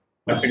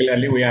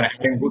 particularly we are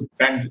having good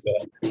friends,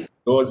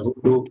 those who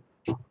do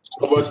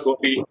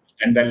stroboscopy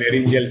and the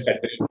laryngeal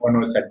surgery,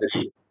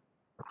 phonosurgery.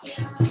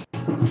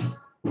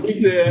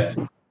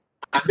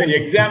 Under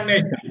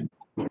examination,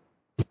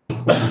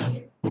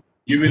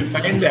 you will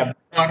find the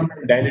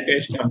abnormal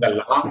dilatation of the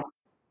long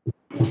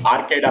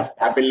arcade of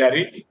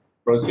capillaries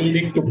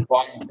proceeding to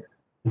form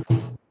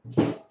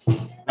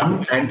from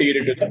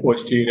anterior to the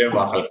posterior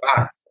vocal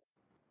cords.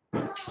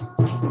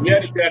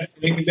 Here you are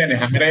seeing the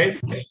hemorrhage.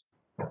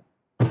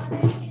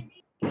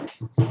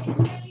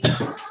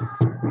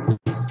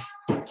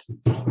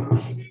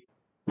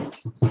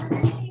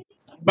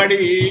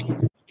 Somebody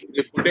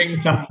is putting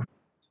some,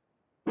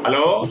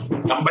 hello?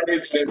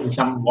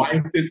 Some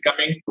voice is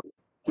coming.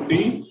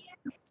 See?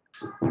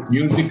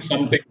 Music,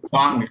 something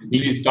song.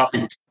 Please stop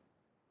it.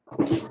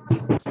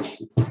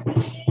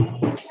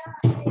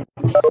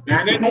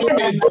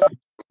 Management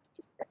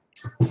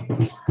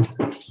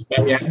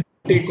the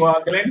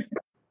anticoagulant,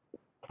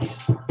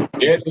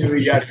 here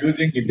we are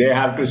using it, they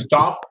have to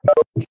stop.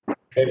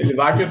 There is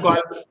what you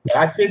call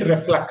acid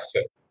reflux.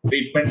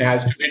 Treatment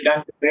has to be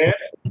done there.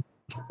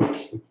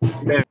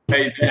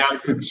 They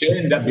have to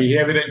change, the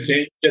behavioral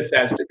changes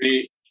has to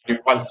be, you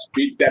call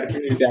speech therapy,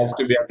 it has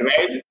to be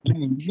advised.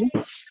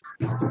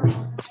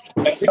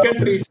 Surgical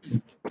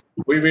treatment,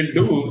 we will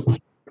do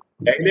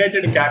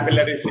dilated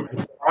capillaries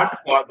is not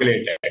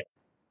coagulated.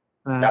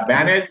 The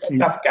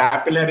management of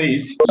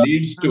capillaries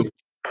leads to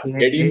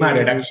edema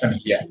reduction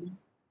here.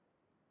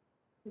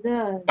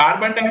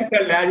 Carbon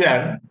dioxide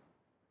laser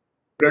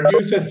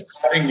produces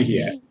scarring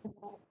here.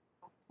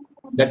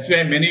 That's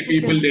why many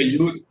people they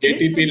use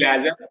ATP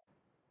laser,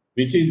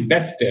 which is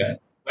best,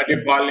 but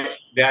you call it,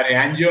 they are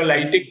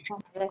angiolytic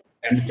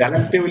and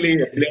selectively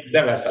ablate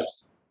the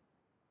vessels.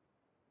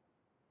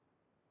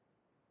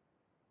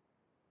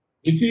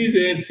 This is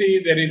a, see,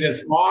 there is a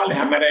small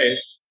hemorrhage.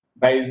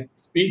 By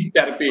speech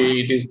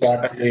therapy, it is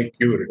totally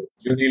cured.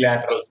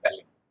 Unilateral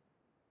swelling.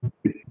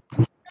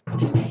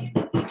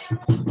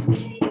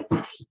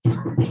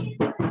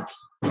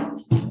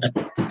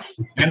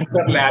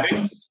 Cancer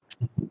larynx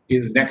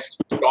is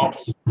next top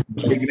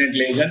malignant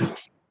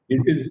lesions.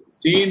 It is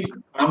seen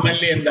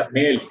commonly in the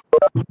males.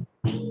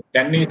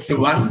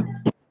 10:1.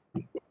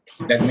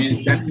 That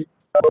means 10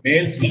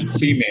 males, 1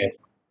 female.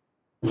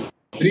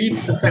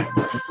 3%.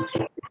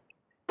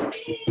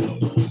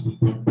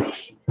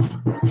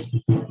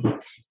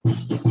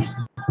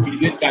 Is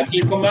it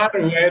Ajay Kumar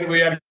where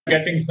we are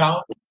getting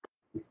sound?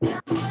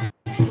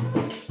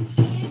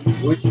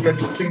 Who is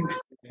producing?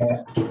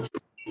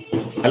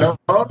 Hello?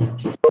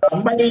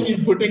 Somebody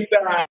is putting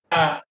the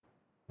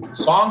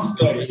songs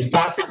there.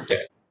 Stop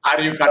it.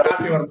 Are you cut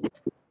off your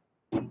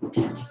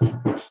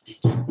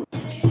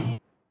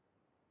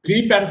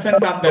 3%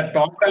 of the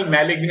total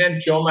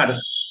malignant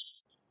tumors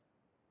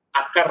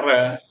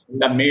occur in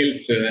the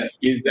males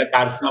is the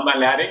carcinoma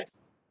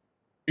larynx.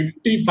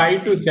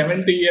 55 to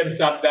 70 years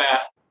of the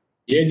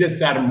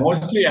ages are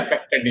mostly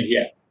affected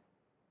here.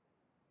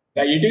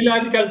 The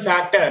etiological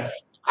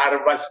factors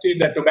are firstly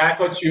the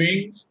tobacco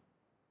chewing,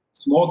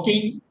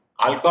 smoking,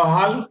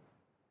 alcohol,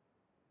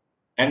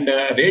 and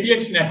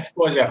radiation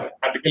exposure,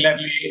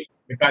 particularly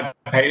because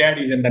thyroid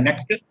is in the neck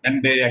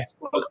and they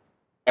expose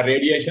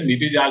radiation.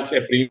 It is also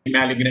a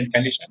pre-malignant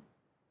condition.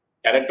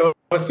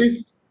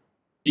 Keratosis,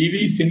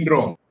 EV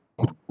syndrome,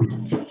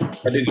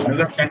 that is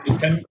another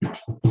condition,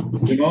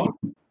 you know,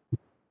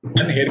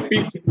 and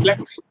herpes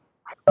simplex,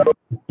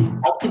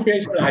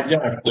 occupational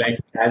hazards like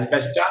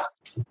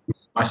asbestos,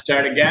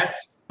 mustard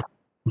gas,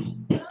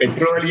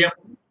 petroleum,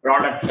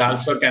 products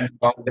also can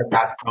cause the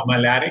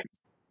carcinoma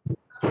larynx.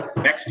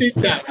 Next is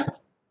the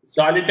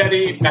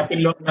solitary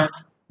papilloma,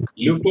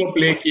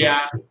 leukoplakia,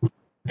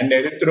 and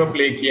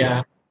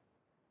erythroplakia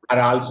are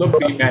also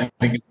pre-malignant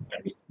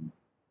conditions.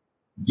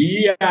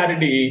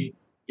 GERD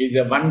is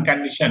a one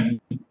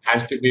condition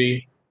has to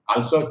be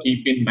also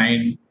keep in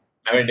mind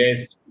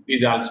nowadays.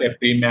 It is also a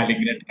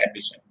pre-malignant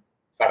condition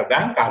for the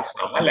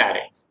carcinoma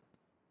larynx.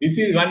 This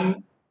is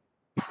one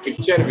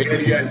picture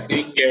where you are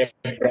seeing a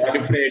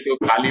proliferative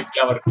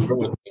cauliflower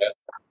growth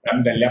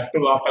from the left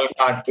vocal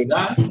cord to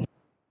the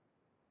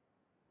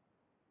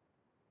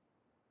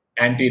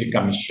anterior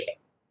commissure.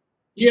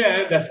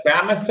 Here, the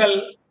squamous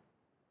cell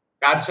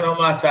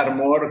carcinomas are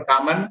more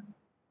common,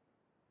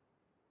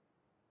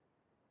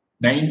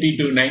 90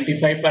 to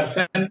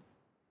 95%.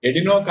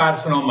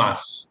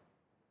 Adenocarcinomas,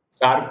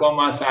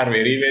 sarcomas are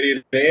very,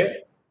 very rare.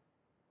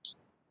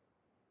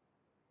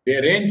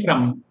 They range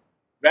from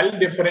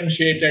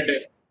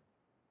well-differentiated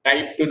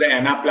type to the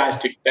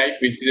anaplastic type,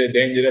 which is a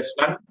dangerous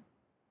one.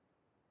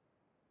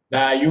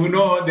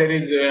 There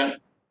is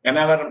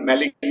whenever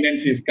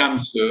malignancies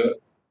comes,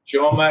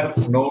 tumor,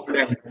 node,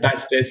 and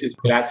metastasis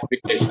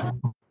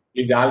classification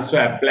is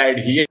also applied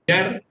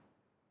here.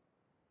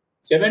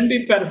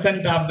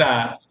 70% of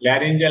the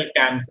laryngeal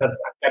cancers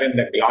occur in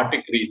the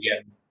glottic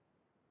region,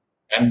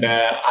 and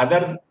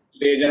other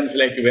lesions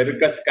like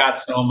verrucous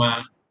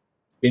carcinoma,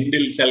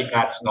 spindle cell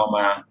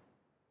carcinoma,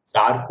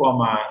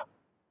 sarcoma,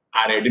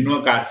 or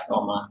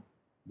adenocarcinoma,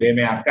 they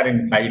may occur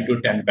in 5 to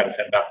 10%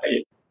 of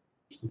the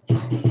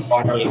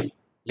total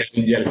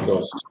laryngeal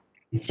growth.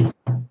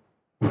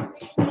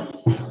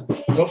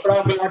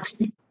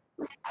 Supraglottis.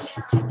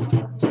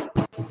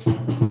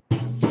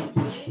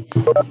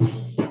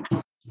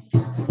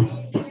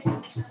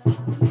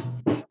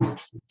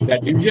 The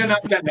division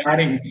of the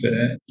larynx,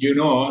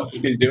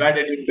 it is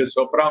divided into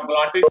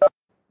supraglottis,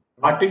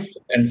 glottis,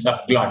 and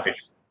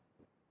subglottis.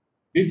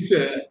 This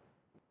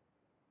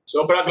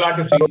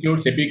supraglottis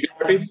includes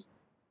epiglottis,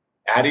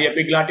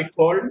 aryepiglottic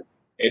fold,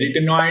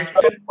 arytenoids,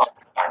 and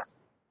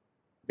foxtrots.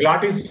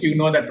 Glottis,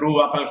 the true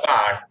vocal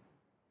cord,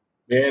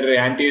 where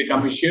anterior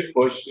commissure,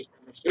 posterior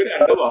commissure,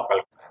 and the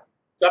vocal cord.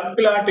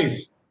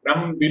 Subglottis,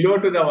 from below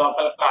to the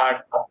vocal cord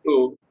up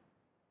to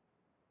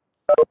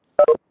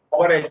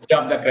over edge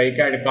of the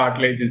cricoid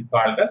cartilage is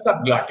called the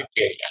subglottic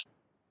area.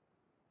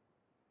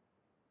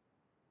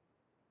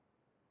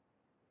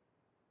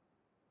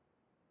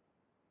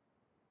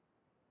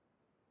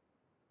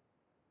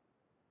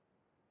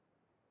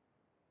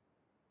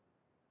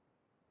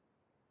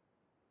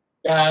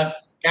 The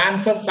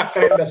cancers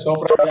occur in the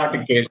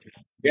supraglottic area.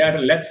 They are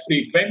less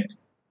frequent,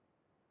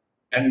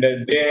 and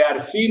they are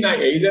seen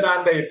either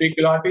on the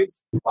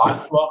epiglottis,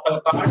 false vocal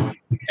cord,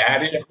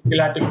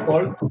 aryepiglottic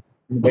folds,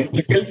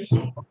 ventricles,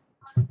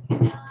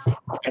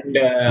 and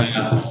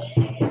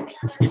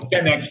it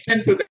can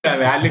extend to the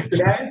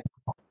vallicula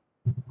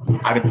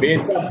or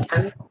base of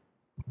tongue,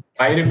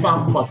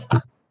 pyriform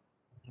fossa.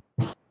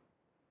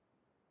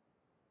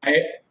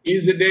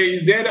 Is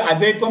there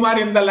Ajay Kumar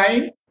in the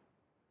line?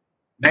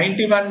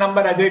 91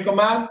 number Ajay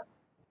Kumar.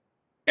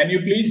 Can you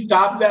please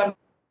stop the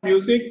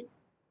music?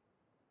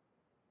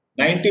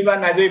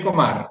 91 Ajay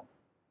Kumar.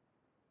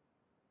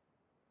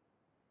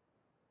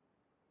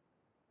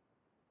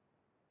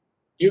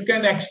 You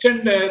can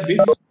extend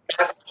this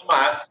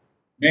carcinomas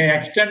may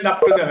extend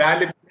up to the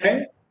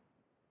vallicula,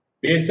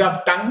 base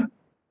of tongue,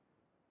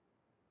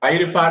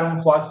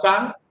 pyriform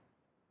fossa.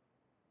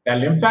 The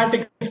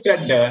lymphatic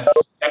spread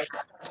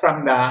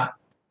from the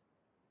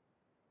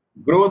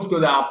growth to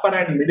the upper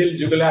and middle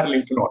jugular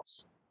lymph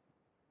nodes.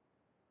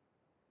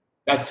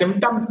 The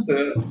symptoms,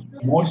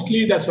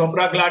 mostly the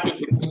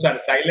supraglottic growths are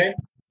silent.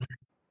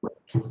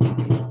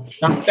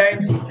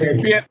 Sometimes they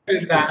appear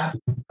in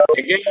the,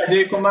 again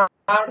Ajay Kumar,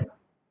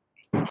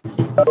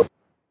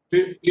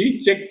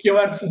 please check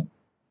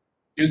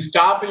you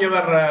stop your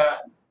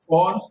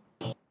phone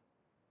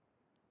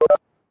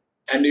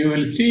and you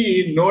will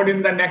see node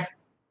in the neck,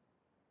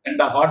 and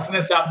the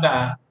hoarseness of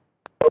the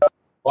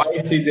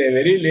voice is a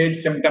very late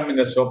symptom in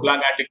the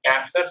supraglottic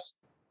cancers,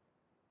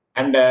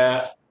 and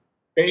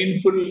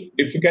painful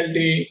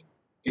difficulty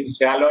in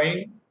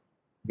swallowing,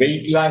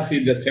 weight loss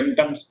is the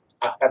symptoms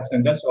occurs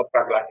in the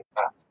supraglottic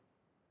cancers.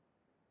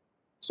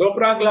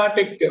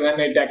 Supraglottic, when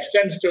it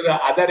extends to the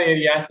other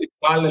areas, it's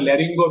called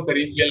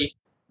laryngopharyngeal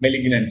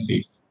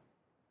malignancies.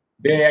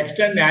 They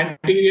extend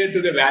anterior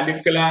to the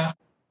vallicula,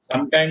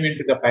 sometime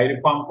into the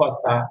pyriform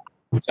fossa,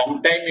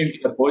 sometime into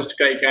the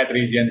postcricoid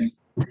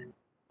regions,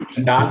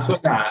 and also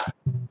the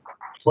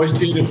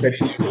posterior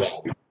pharyngeal.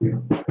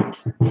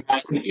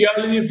 The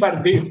etiology for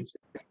this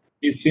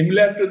is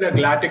similar to the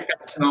glottic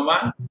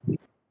carcinoma.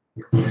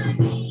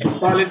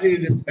 Pathology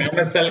is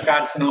squamous cell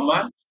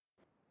carcinoma.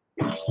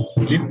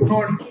 Lymph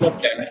nodes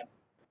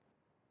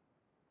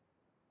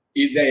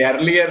is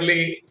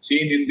earlierly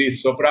seen in the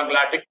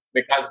supraglottic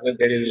because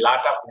there is a lot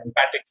of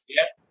lymphatics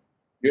here.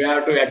 You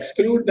have to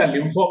exclude the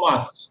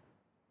lymphomas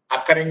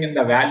occurring in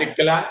the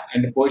vallicula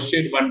and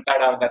posterior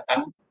one-third of the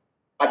tongue,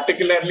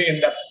 particularly in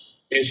the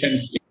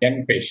patients,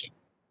 young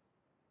patients.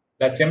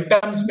 The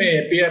symptoms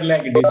may appear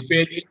like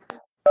dysphagia,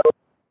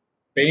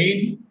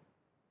 pain,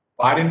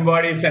 foreign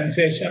body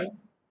sensation,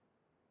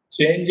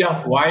 change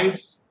of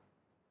voice,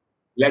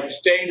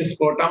 blood-stained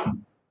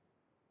scrotum,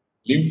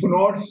 lymph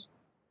nodes,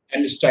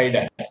 and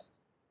stridor.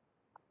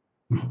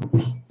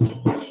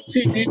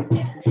 See,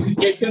 this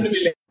patient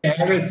will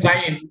have a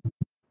sign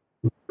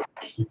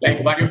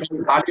like what you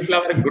call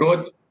cauliflower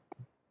growth,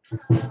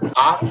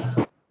 or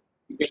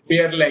it will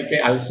appear like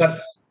ulcers.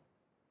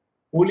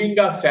 Pooling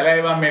of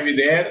saliva may be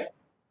there.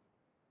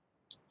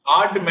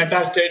 Hard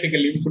metastatic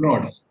lymph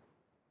nodes,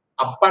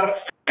 upper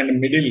and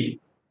middle,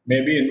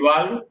 may be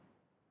involved,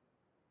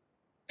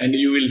 and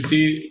you will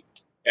see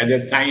as a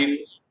sign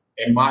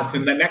a mass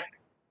in the neck.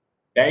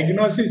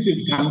 Diagnosis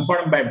is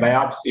confirmed by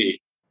biopsy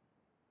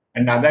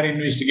and other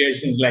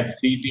investigations like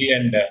CT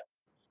and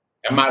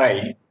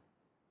MRI.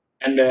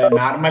 And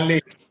normally,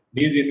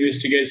 these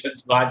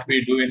investigations, what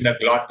we do in the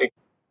glottic,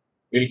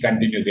 will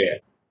continue there.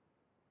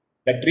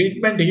 The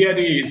treatment here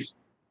is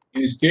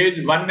in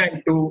stage 1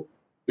 and 2,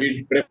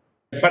 we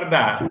prefer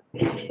the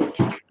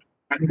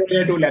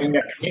conservative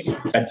laryngectomy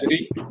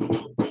surgery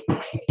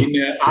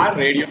or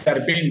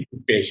radiotherapy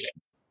in patient.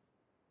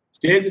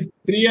 Stage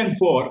 3 and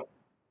 4,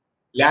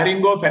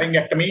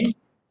 laryngopharyngectomy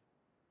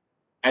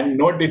and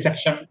node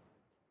dissection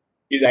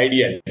is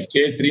ideal.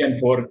 Stage 3 and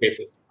 4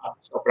 cases of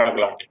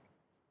supraglottic.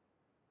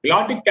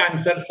 Glottic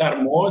cancers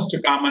are most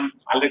common,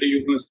 already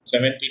you know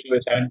 70 to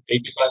 80%.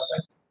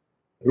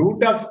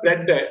 Route of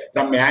spread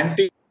from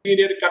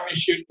anterior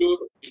commissure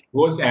to it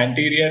goes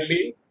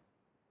anteriorly.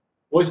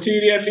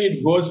 Posteriorly,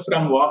 it goes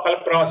from vocal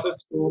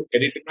process to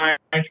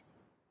erythroids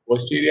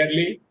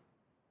posteriorly,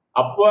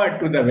 upward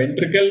to the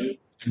ventricle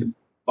and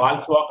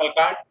false vocal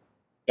cord,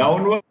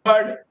 downward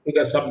to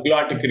the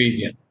subglottic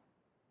region.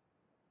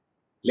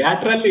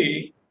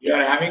 Laterally, you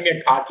are having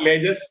a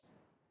cartilages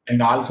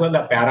and also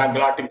the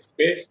paraglottic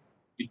space.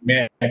 It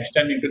may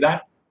extend into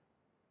that.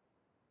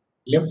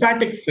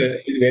 Lymphatics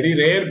is very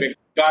rare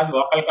because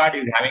vocal cord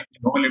is having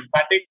no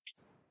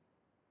lymphatics.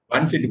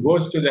 Once it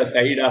goes to the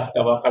side of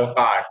the vocal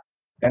cord,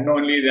 then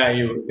only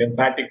the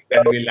lymphatics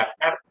that will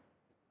occur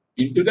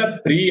into the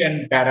pre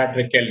and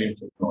paratracheal lymph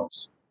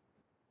nodes.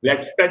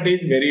 Blood spread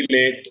is very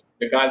late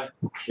because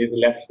it is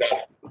less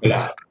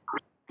blood.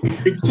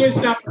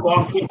 Fixation of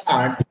vocal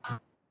cord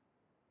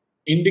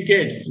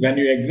indicates when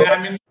you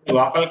examine the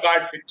vocal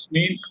cord fix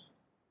means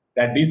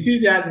the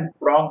disease has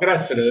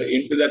progressed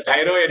into the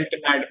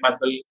thyroarytenoid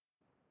muscle,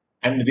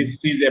 and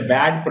this is a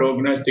bad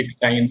prognostic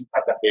sign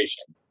for the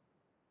patient.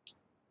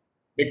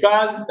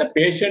 Because the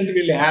patient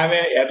will have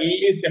a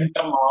early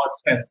symptom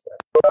hoarseness.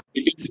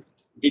 It is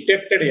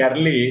detected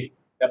early,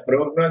 the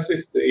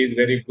prognosis is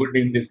very good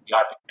in this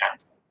glottic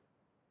cancers.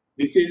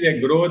 This is a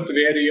growth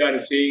where you are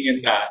seeing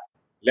in the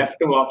left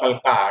vocal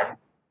cord.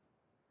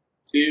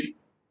 See,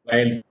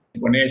 while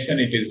phonation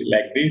it is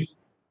like this,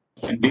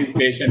 and these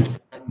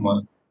patients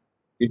come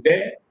with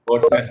a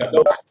hoarseness of the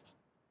voice.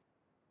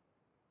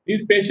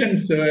 These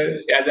patients,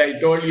 as I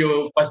told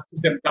you, first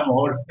symptom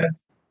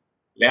hoarseness,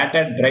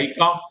 later dry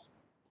cough.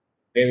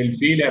 They will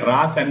feel a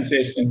raw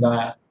sensation in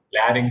the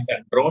larynx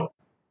and throat.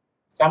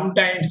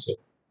 Sometimes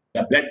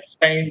the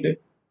blood-stained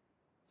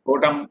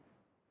scrotum,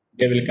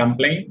 they will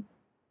complain.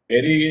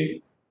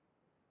 Very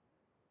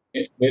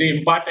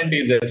important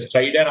is a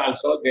stridor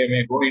also. They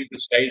may go into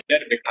stridor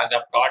because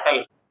of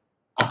total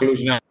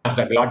occlusion of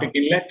the glottic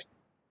inlet.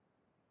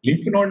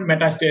 Lymph node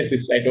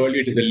metastasis, I told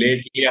you, it is a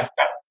lately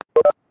occur.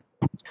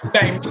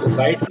 Sometimes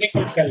widening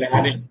of the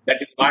larynx,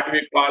 that is what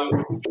we call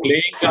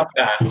splaying of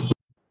the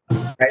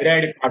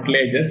thyroid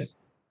cartilages,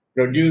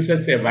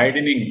 produces a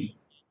widening.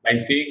 By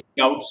seeing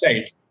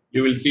outside,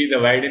 you will see the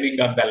widening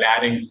of the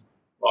larynx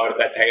or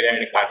the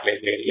thyroid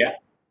cartilage area.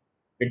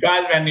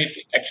 Because when it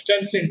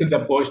extends into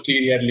the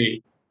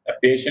posteriorly, the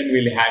patient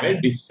will have a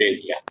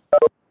dysphagia.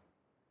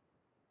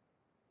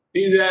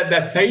 These are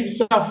the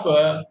sites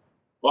of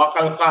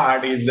vocal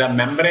cord is the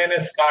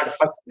membranous cord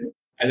first,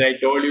 as I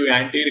told you,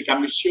 anterior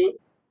commissure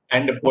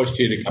and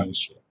posterior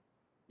commissure.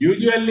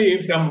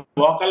 Usually from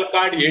vocal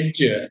cord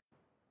edge,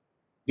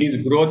 this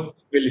growth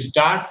will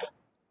start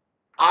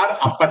or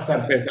upper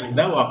surface of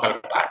the vocal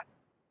cord.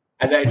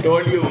 As I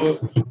told you,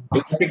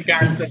 glottic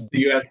cancers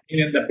you have seen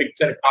in the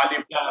picture,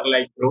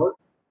 cauliflower-like growth.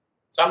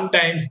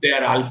 Sometimes they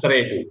are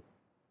ulcerative.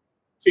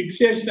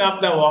 Fixation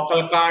of the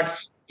vocal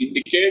cords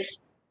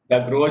indicates the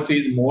growth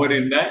is more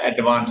in the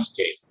advanced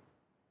stage.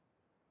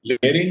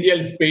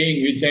 Laryngeal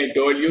spaying, which I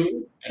told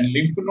you, and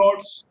lymph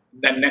nodes in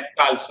the neck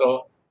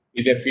also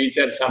is a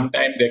feature.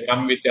 Sometimes they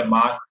come with a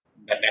mass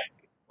in the neck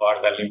or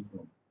the lymph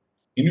nodes.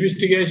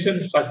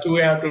 Investigations, first we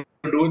have to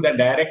do the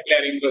direct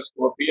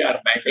laryngoscopy or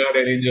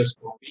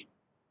microlaryngoscopy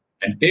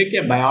and take a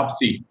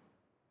biopsy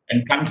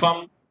and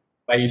confirm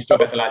by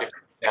histopathological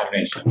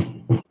examination.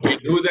 We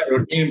do the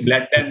routine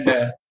blood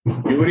and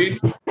urine.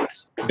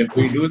 If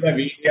we do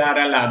the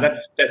VRL, other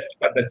tests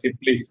for the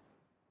syphilis,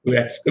 we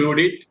exclude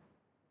it.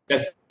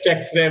 Chest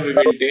X-ray we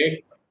will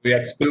take, we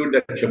exclude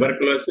the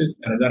tuberculosis,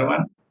 another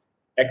one.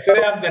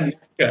 X-ray of the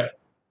neck,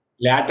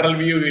 lateral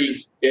view will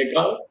take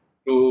out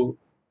to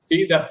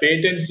see the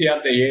patency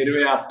of the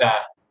airway of the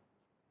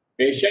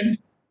patient,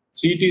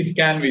 CT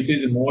scan, which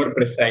is more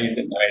precise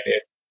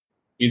nowadays,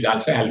 is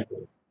also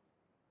helpful.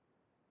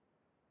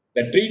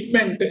 The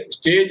treatment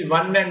stage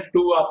 1 and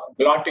 2 of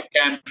glottic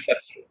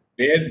cancers,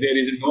 where there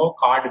is no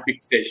cord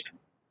fixation,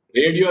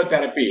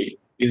 radiotherapy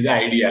is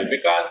ideal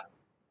because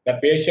the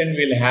patient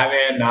will have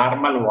a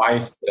normal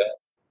voice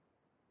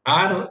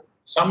or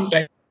some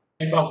type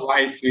of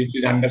voice which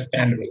is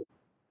understandable,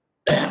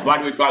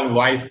 what we call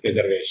voice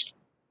preservation.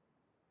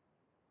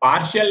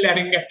 Partial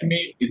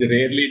laryngectomy is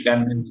rarely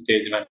done in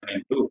stage 1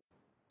 and 2.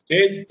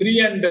 Stage 3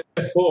 and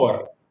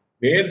 4,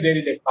 where there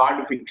is a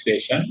cord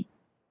fixation,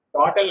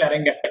 total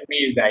laryngectomy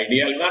is the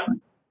ideal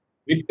one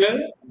with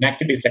the neck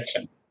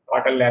dissection.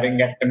 Total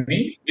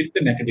laryngectomy with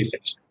the neck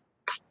dissection.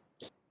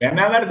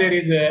 Whenever there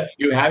is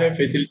you have a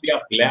facility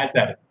of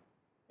laser,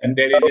 and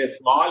there is a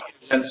small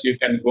distance, you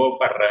can go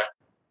for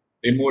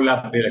removal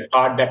of the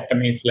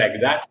cordectomies like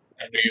that,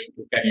 and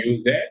you can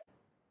use a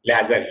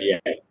laser here.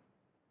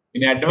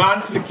 In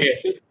advanced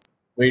cases,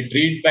 we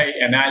treat by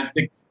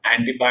analgesics,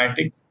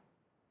 antibiotics,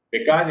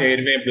 because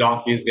airway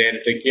block is there,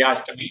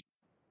 tracheostomy.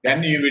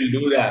 Then you will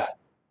do the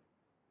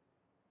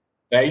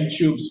right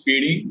tubes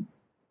feeding.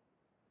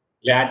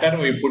 Later,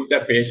 we put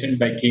the patient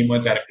by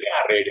chemotherapy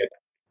or radiotherapy.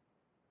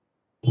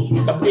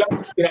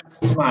 Subglottic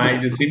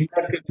carcinoma is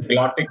similar to the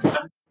glottic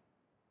one,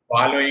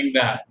 following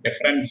the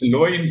difference.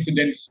 Low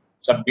incidence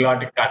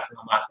subglottic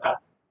carcinomas are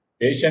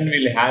patient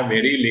will have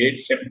very late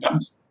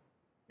symptoms.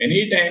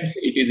 Many times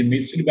it is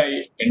missed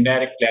by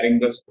indirect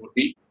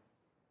laryngoscopy.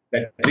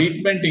 The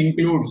treatment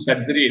includes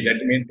surgery,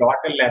 that means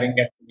total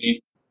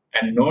laryngectomy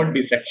and node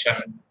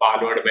dissection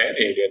followed by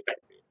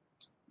radiotherapy.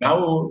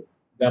 Now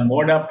the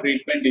mode of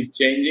treatment is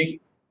changing: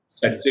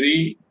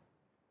 surgery,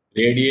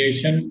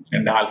 radiation,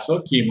 and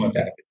also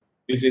chemotherapy.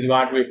 This is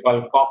what we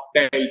call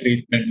cocktail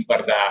treatment for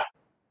the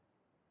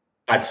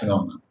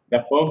carcinoma. The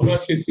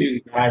prognosis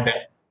is bad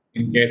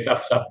in case of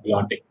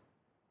subglottic.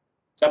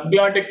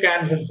 Subglottic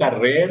cancers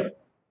are rare.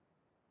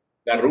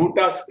 The route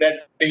of spread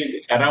is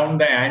around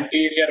the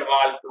anterior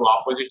wall to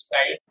opposite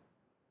side,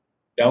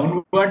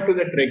 downward to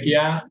the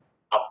trachea,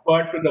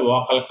 upward to the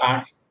vocal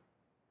cords.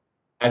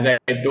 As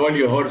I told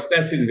you,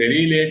 hoarseness is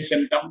very late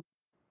symptom.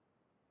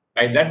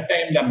 By that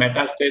time, the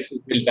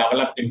metastasis will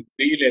develop in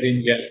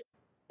prelaryngeal,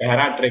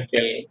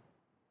 paratracheal,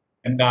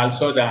 and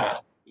also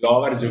the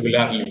lower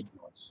jugular lymph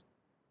nodes.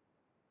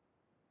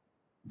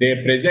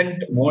 They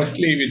present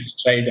mostly with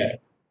stridor.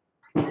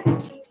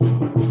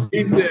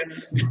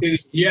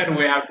 Here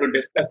we have to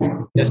discuss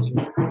just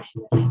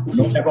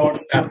know about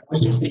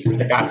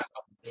post-cricoid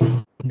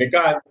carcinoma,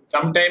 because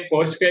sometimes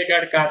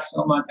post-cricoid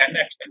carcinoma can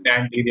extend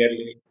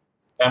anteriorly.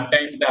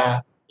 Sometimes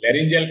the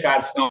laryngeal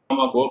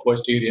carcinoma go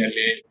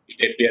posteriorly.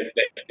 It appears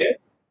like a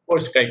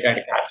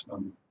post-cricoid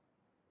carcinoma.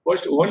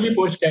 Only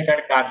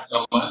post-cricoid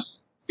carcinoma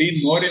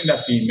seen more in the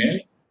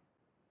females.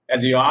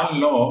 As you all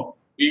know,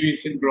 PV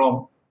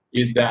syndrome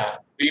is the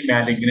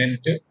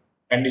pre-malignant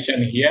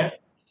condition here,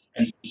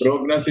 and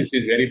prognosis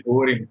is very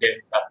poor in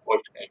case of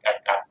post-cricoid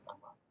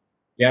carcinoma.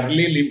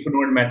 Early lymph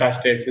node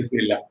metastasis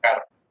will occur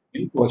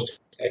in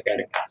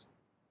post-cricoid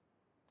carcinoma.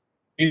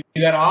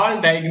 These are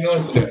all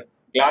diagnosed.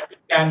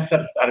 Glottic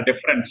cancers are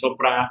different.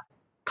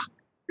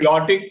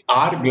 Supraglottic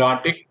or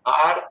glottic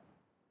or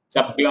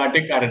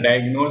subglottic are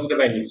diagnosed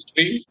by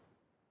history,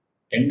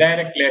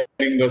 indirect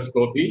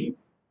laryngoscopy,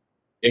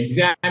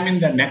 examine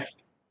the neck,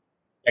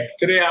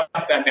 X-ray of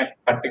the neck,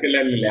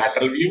 particularly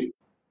lateral view.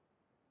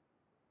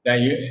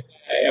 The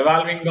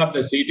evolving of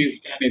the CT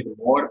scan is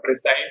more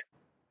precise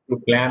to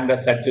plan the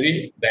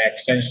surgery, the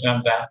extension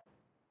of the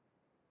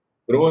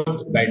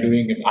growth by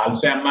doing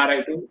also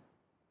MRI too.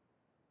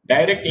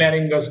 Direct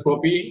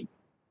laryngoscopy,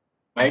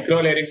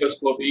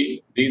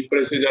 microlaryngoscopy, these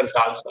procedures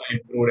also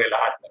improved a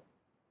lot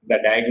the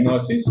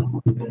diagnosis.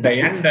 At the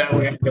end,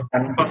 we have to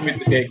confirm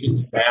with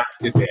taking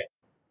biopsy there.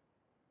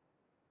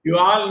 You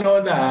all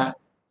know the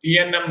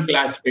TNM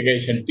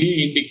classification. T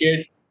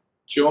indicate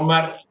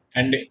tumor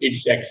and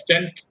its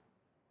extent.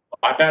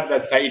 What are the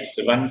sites?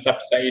 1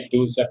 subsite,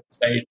 2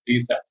 subsite,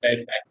 3 subsite,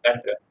 like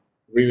that.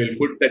 We will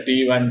put the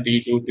T1,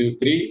 T2,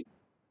 T3.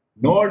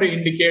 Node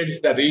indicates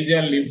the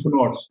regional lymph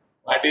nodes.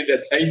 What is the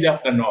size of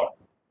the node?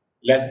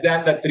 Less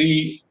than the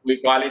 3,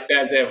 we call it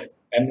as a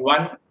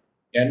N1,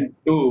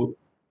 N2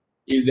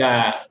 is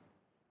that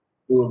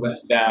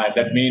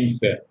means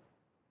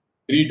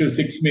 3 to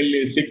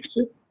 6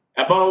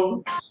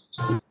 above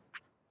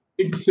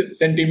 6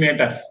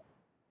 centimeters,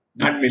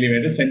 not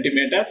millimeters,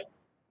 centimeters,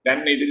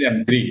 then it is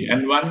M3,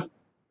 N1,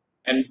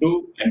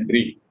 N2,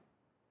 N3.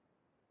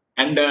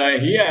 And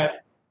here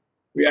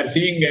we are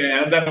seeing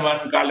another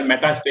one called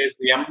metastasis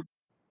M.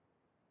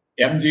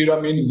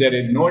 M0 means there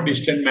is no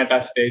distant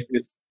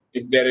metastasis.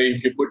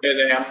 If you put as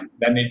a M,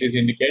 then it is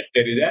indicate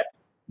there is a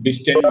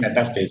distant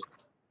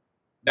metastasis.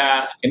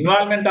 The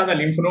involvement of the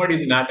lymph node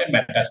is not a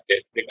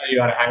metastasis because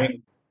you are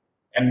having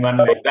N1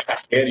 like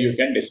that. Here you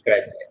can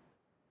describe that.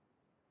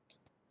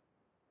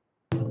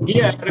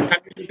 Here,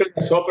 coming to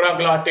the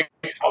supraglottic,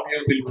 how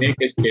you will make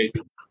a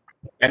staging.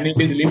 And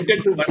it is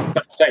limited to one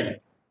subsite.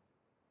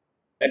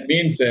 That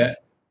means it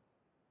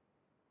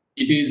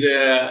is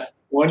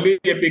only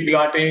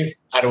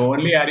epiglottis or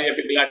only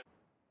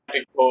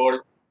aryepiglottic fold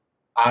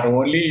or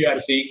only you are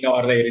seeing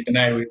over the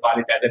retina, we call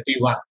it as a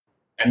T1.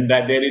 And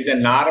that there is a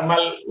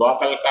normal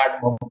vocal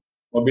cord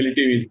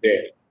mobility is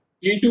there.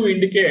 T2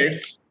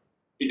 indicates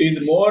it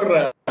is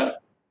more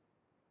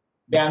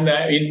than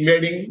the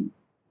invading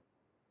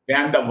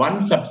than the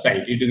one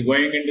subside. It is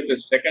going into the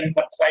second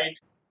subside.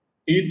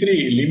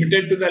 T3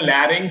 limited to the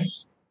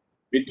larynx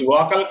with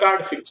vocal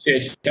cord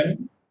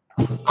fixation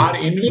or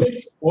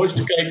invades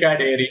post-cricoid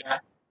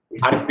area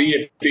or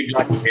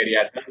pre-epiglottic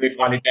area. That we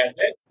call it as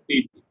a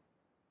T3.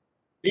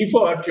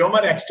 T4,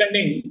 tumor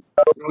extending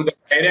through the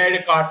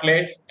thyroid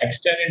cartilage,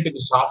 extend into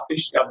the soft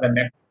tissue of the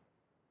neck,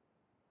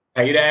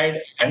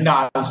 thyroid, and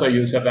also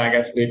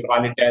esophagus. We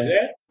call it as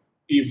a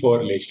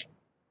T4 lesion.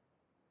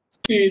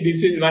 See,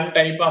 this is one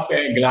type of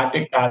a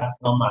glottic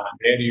carcinoma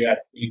where you are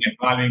seeing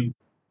involving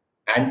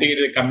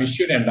anterior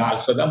commissure and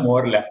also the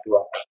more left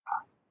vocal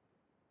cord.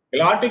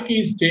 Glottic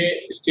is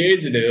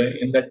staged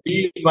in the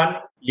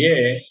T1A,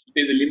 it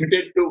is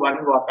limited to one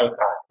vocal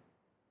cord.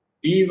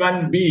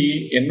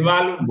 T1B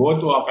involve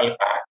both vocal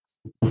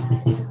cords.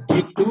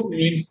 T2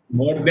 means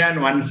more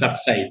than one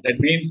subside. That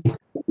means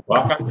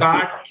vocal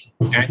cord,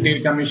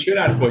 anterior commissure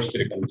or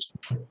posterior commissure.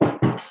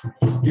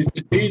 This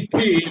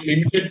T3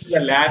 limited to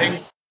the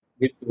larynx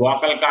with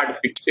vocal cord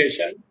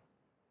fixation.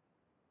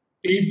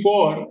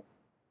 T4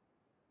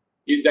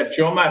 is the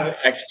tumor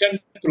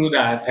extends through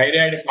the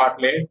thyroid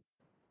cartilage,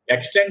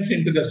 extends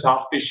into the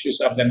soft tissues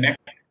of the neck,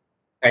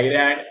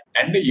 thyroid,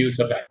 and the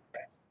esophagus.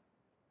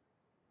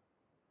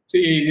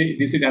 See,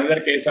 this is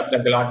another case of the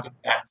glottic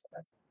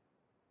cancer.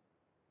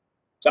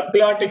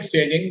 Subglottic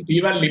staging,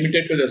 T1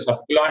 limited to the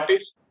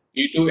subglottis,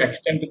 T2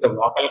 extend to the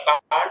vocal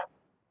cord,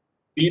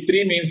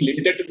 T3 means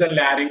limited to the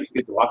larynx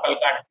with vocal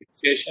cord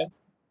fixation,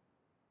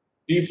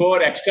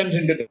 T4 extends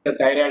into the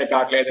thyroid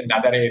cartilage and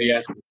other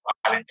areas,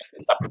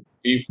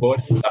 T4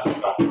 is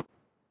subglottis.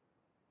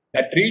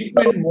 The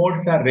treatment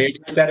modes are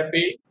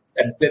radiotherapy,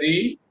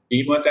 surgery,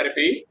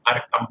 chemotherapy,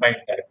 or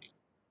combined therapy.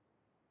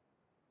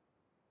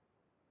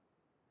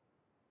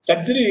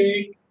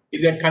 Surgery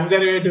is a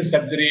conservative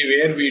surgery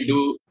where we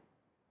do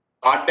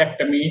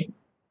cordectomy,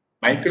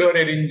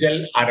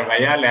 microlaryngeal or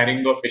via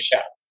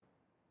laryngofissure,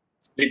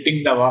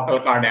 splitting the vocal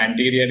cord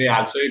anteriorly.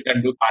 Also, you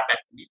can do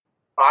cordectomy.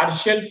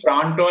 Partial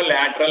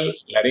frontolateral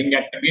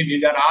laryngectomy,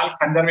 these are all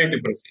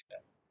conservative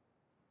procedures.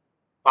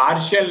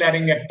 Partial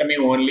laryngectomy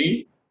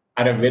only,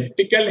 or a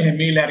vertical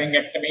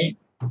hemilaryngectomy,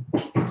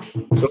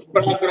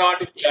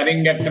 supraglottic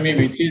laryngectomy,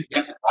 which is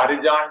an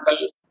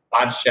horizontal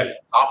partial,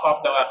 half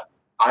of the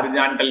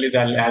horizontally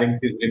the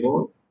larynx is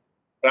removed.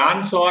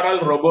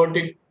 Transoral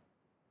robotic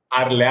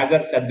or laser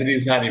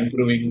surgeries are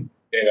improving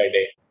day by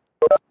day.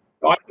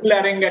 Total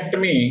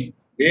laryngectomy,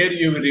 where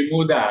you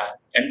remove the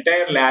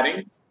entire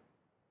larynx,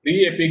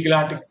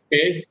 pre-epiglottic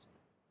space,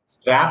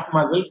 strap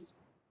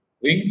muscles,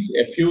 rings,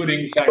 a few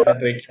rings are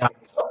the trachea.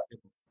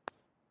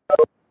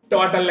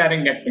 Total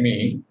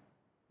laryngectomy,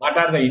 what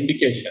are the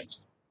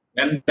indications?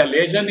 When the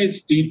lesion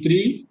is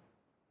T3,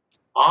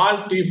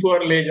 all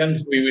T4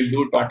 lesions we will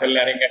do total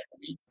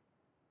laryngectomy.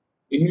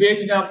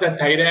 Invasion of the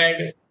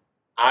thyroid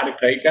or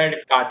cricoid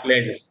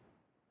cartilages,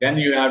 then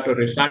you have to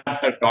resort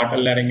for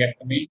total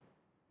laryngectomy.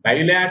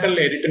 Bilateral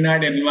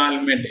arytenoid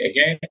involvement,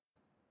 again,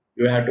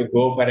 you have to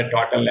go for a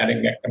total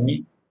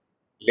laryngectomy.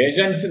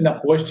 Lesions in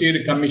the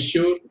posterior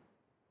commissure,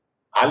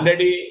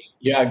 already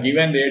you are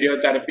given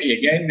radiotherapy,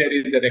 again there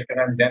is a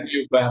recurrence, then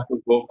you have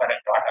to go for a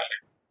total.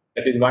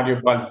 That is what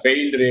you call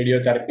failed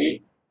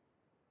radiotherapy.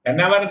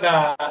 Whenever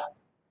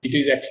it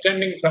is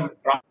extending from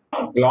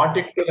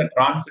glottic to the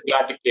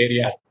transglottic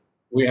areas,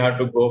 we have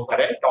to go for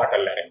a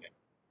total laryngectomy.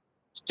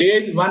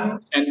 Stage 1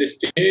 and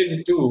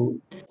stage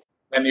 2,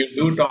 when you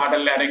do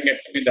total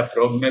laryngectomy, the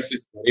prognosis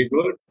is very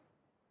good.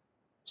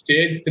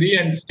 Stage 3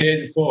 and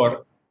stage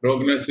 4,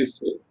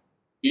 prognosis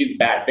is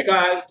bad,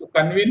 because to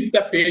convince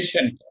the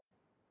patient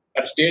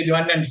at stage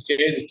 1 and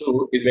stage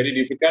 2 is very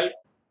difficult.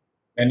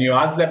 When you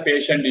ask the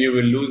patient, you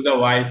will lose the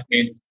voice,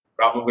 means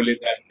probably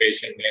the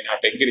patient may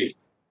not agree.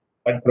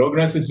 But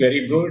prognosis is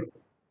very good.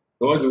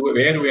 Those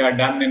where we are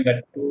done in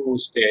the 2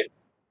 stage,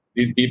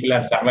 these people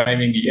are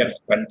surviving years,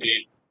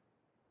 20,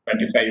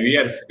 25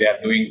 years, they are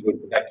doing good.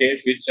 The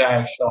case which I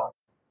have shown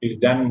is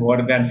done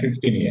more than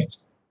 15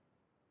 years.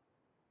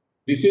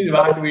 This is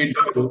what we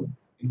do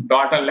in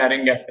total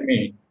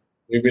laryngectomy.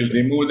 We will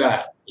remove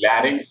the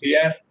larynx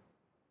here,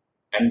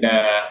 and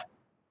the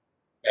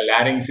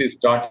larynx is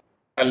totally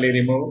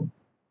removed.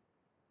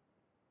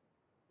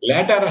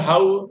 Later,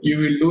 how you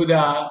will do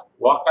the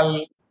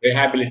vocal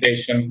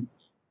rehabilitation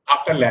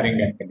after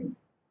laryngectomy.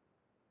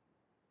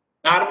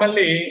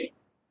 Normally,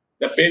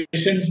 the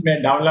patients may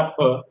develop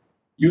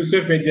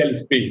esophageal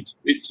speech,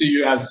 which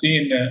you have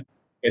seen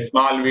a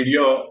small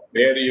video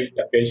where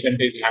the patient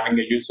is having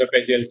a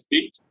esophageal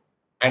speech,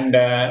 and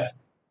there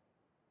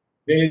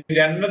is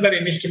another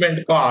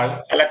instrument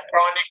called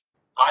electronic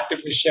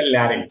artificial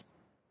larynx.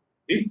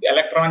 This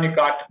electronic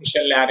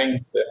artificial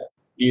larynx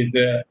is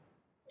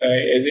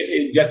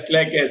it's just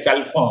like a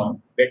cell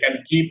phone. They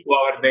can keep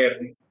over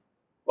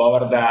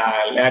the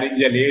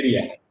laryngeal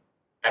area,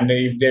 and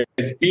if they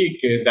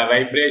speak, the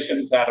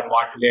vibrations are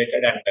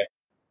modulated, and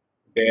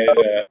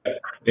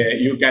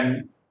you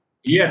can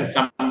hear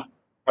some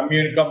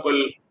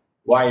communicable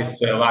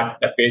voice what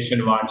the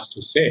patient wants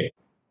to say.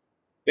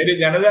 There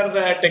is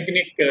another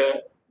technique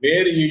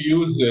where you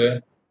use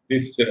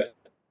this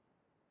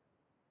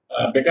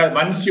because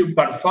once you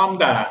perform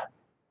the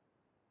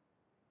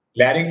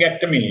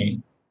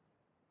laryngectomy,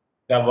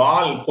 the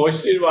wall,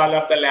 posterior wall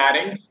of the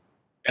larynx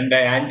and the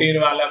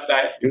anterior wall of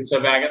the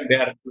esophagus, they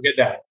are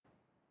together.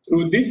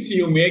 Through this,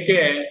 you make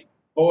a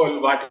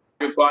hole, what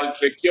you call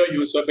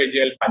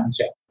tracheoesophageal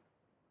puncture.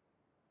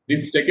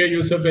 This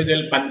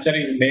tracheoesophageal puncture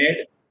is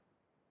made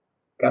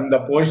from the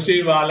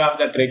posterior wall of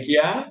the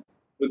trachea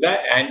to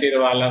the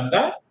anterior wall of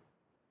the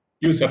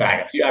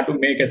esophagus. You have to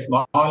make a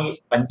small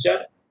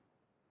puncture,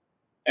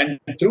 and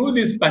through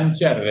this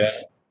puncture,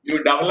 you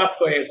develop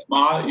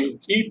you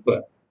keep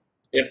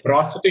a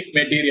prosthetic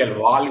material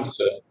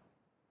valves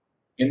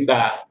in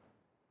that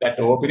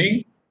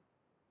opening.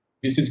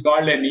 This is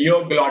called a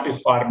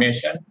neoglottis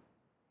formation.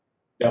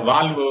 The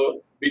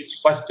valve which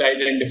first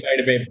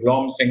identified by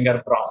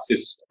Blom-Singer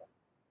process.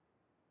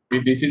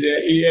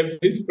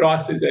 This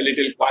process is a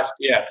little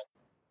costlier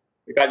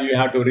because you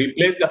have to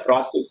replace the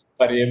process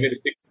for every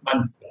 6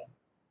 months.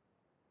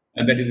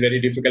 And that is very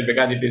difficult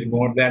because it is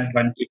more than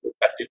 20 to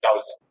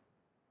 30,000.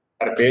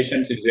 For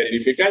patients, it's very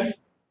difficult.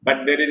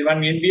 But there is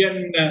one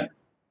Indian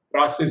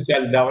process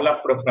has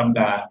developed from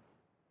the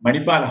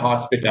Manipal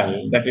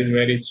hospital that is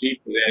very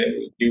cheap.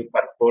 They give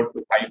for 4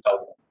 to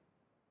 5,000.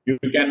 You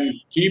can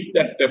keep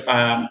that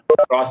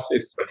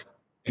process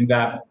in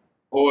the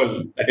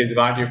hole. That is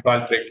what you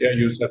call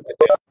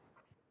tracheoesophageal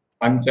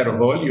puncture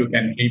hole. You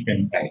can keep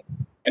inside.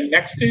 And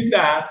next is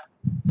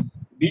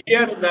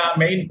here the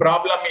main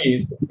problem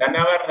is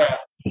whenever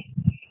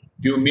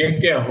you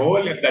make a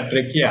hole in the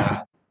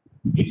trachea,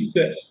 this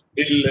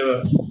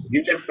will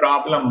give a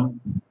problem,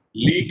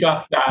 leak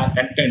of the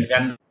content.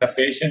 When the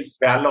patient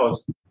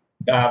swallows,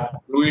 the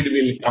fluid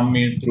will come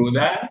in through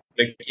the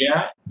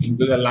trachea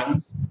into the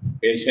lungs.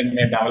 Patient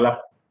may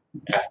develop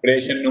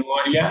aspiration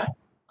pneumonia,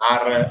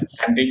 or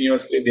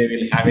continuously they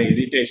will have a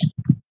irritation.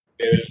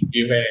 They will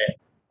give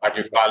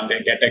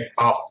they get a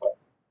cough.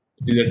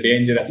 It is a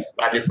dangerous,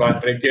 what you call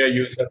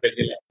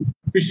tracheoesophageal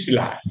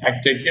fistula.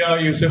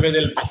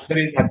 Tracheoesophageal puncture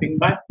is nothing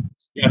but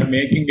you are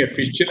making a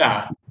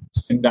fistula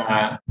in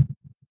the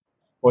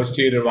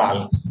posterior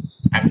wall,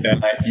 and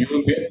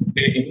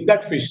in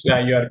that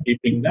fistula you are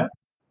keeping the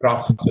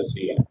processes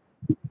here.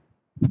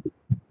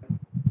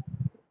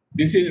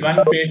 This is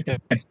one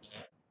patient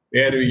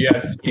where we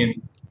have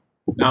seen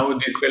now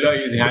this fellow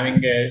is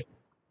having a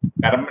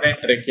permanent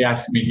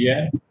tracheostomy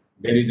here.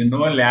 There is no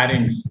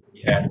larynx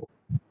here.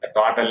 The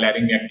total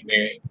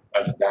laryngectomy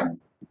was done.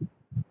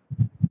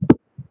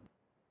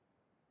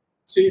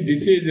 See,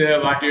 this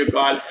is what you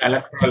call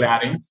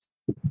electrolarynx.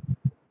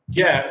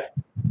 Here,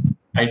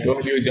 I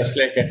told you just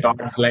like a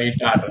torchlight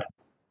or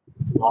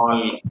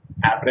small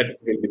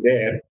apparatus will be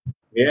there,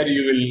 where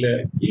you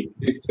will keep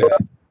this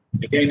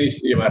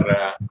against your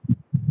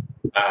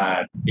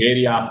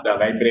area of the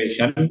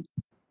vibration,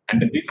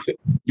 and this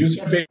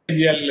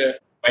esophageal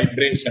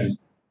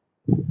vibrations,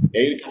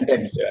 air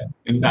contents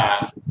in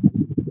the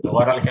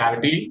oral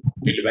cavity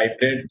will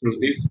vibrate through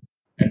this,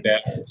 and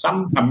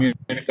some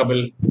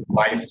communicable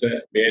voice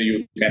where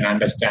you can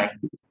understand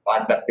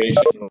what the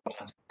patient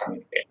wants to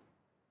communicate.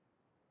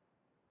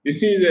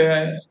 This is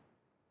a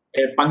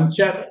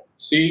puncture,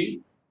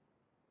 see,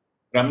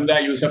 from the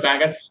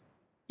esophagus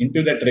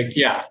into the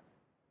trachea.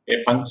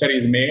 A puncture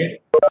is made.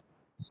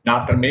 And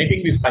after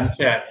making this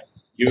puncture,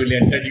 you will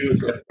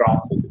introduce the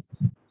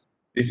processes.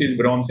 This is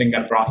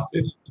Blom-Singer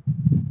process.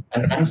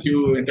 And once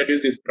you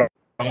introduce this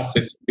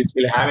process, this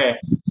will have a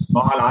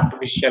small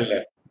artificial,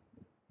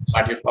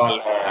 what you call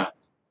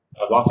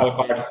vocal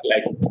cords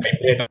like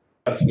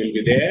vibrators will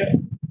be there.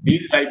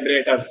 These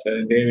vibrators,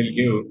 they will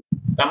give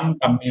some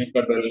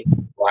communicable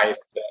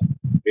voice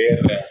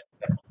where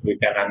we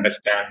can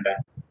understand the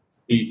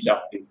speech of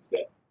this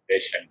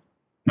patient.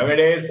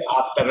 Nowadays,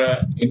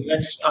 after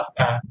invention of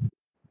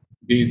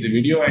these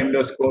video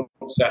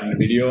endoscopes and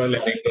video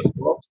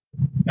laryngoscopes,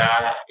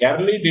 the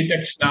early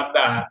detection of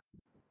the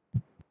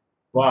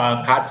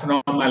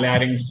carcinoma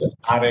larynx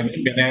or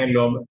any benign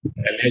lobe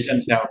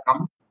lesions have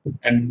come,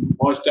 and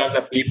most of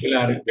the people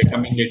are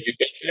becoming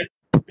educated.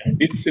 And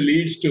this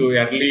leads to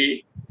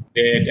early,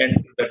 they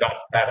attend to the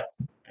doctor,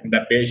 and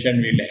the patient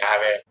will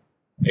have a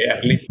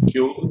early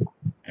cure,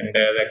 and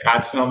the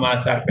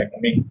carcinomas are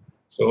becoming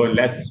so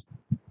less.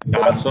 And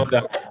also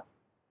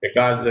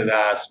because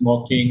the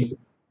smoking,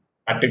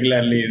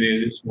 particularly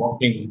the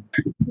smoking,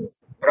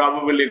 is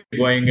probably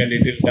going a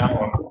little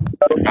down.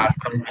 The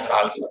carcinoma is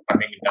also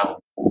coming down,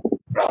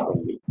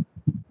 probably.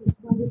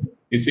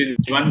 This is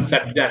one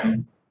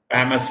surgeon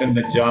famous in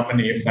the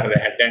Germany for the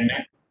head and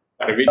neck,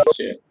 for which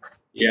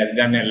he has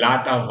done a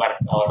lot of work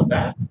over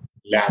the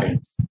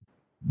larynx.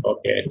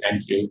 Okay,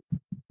 thank you.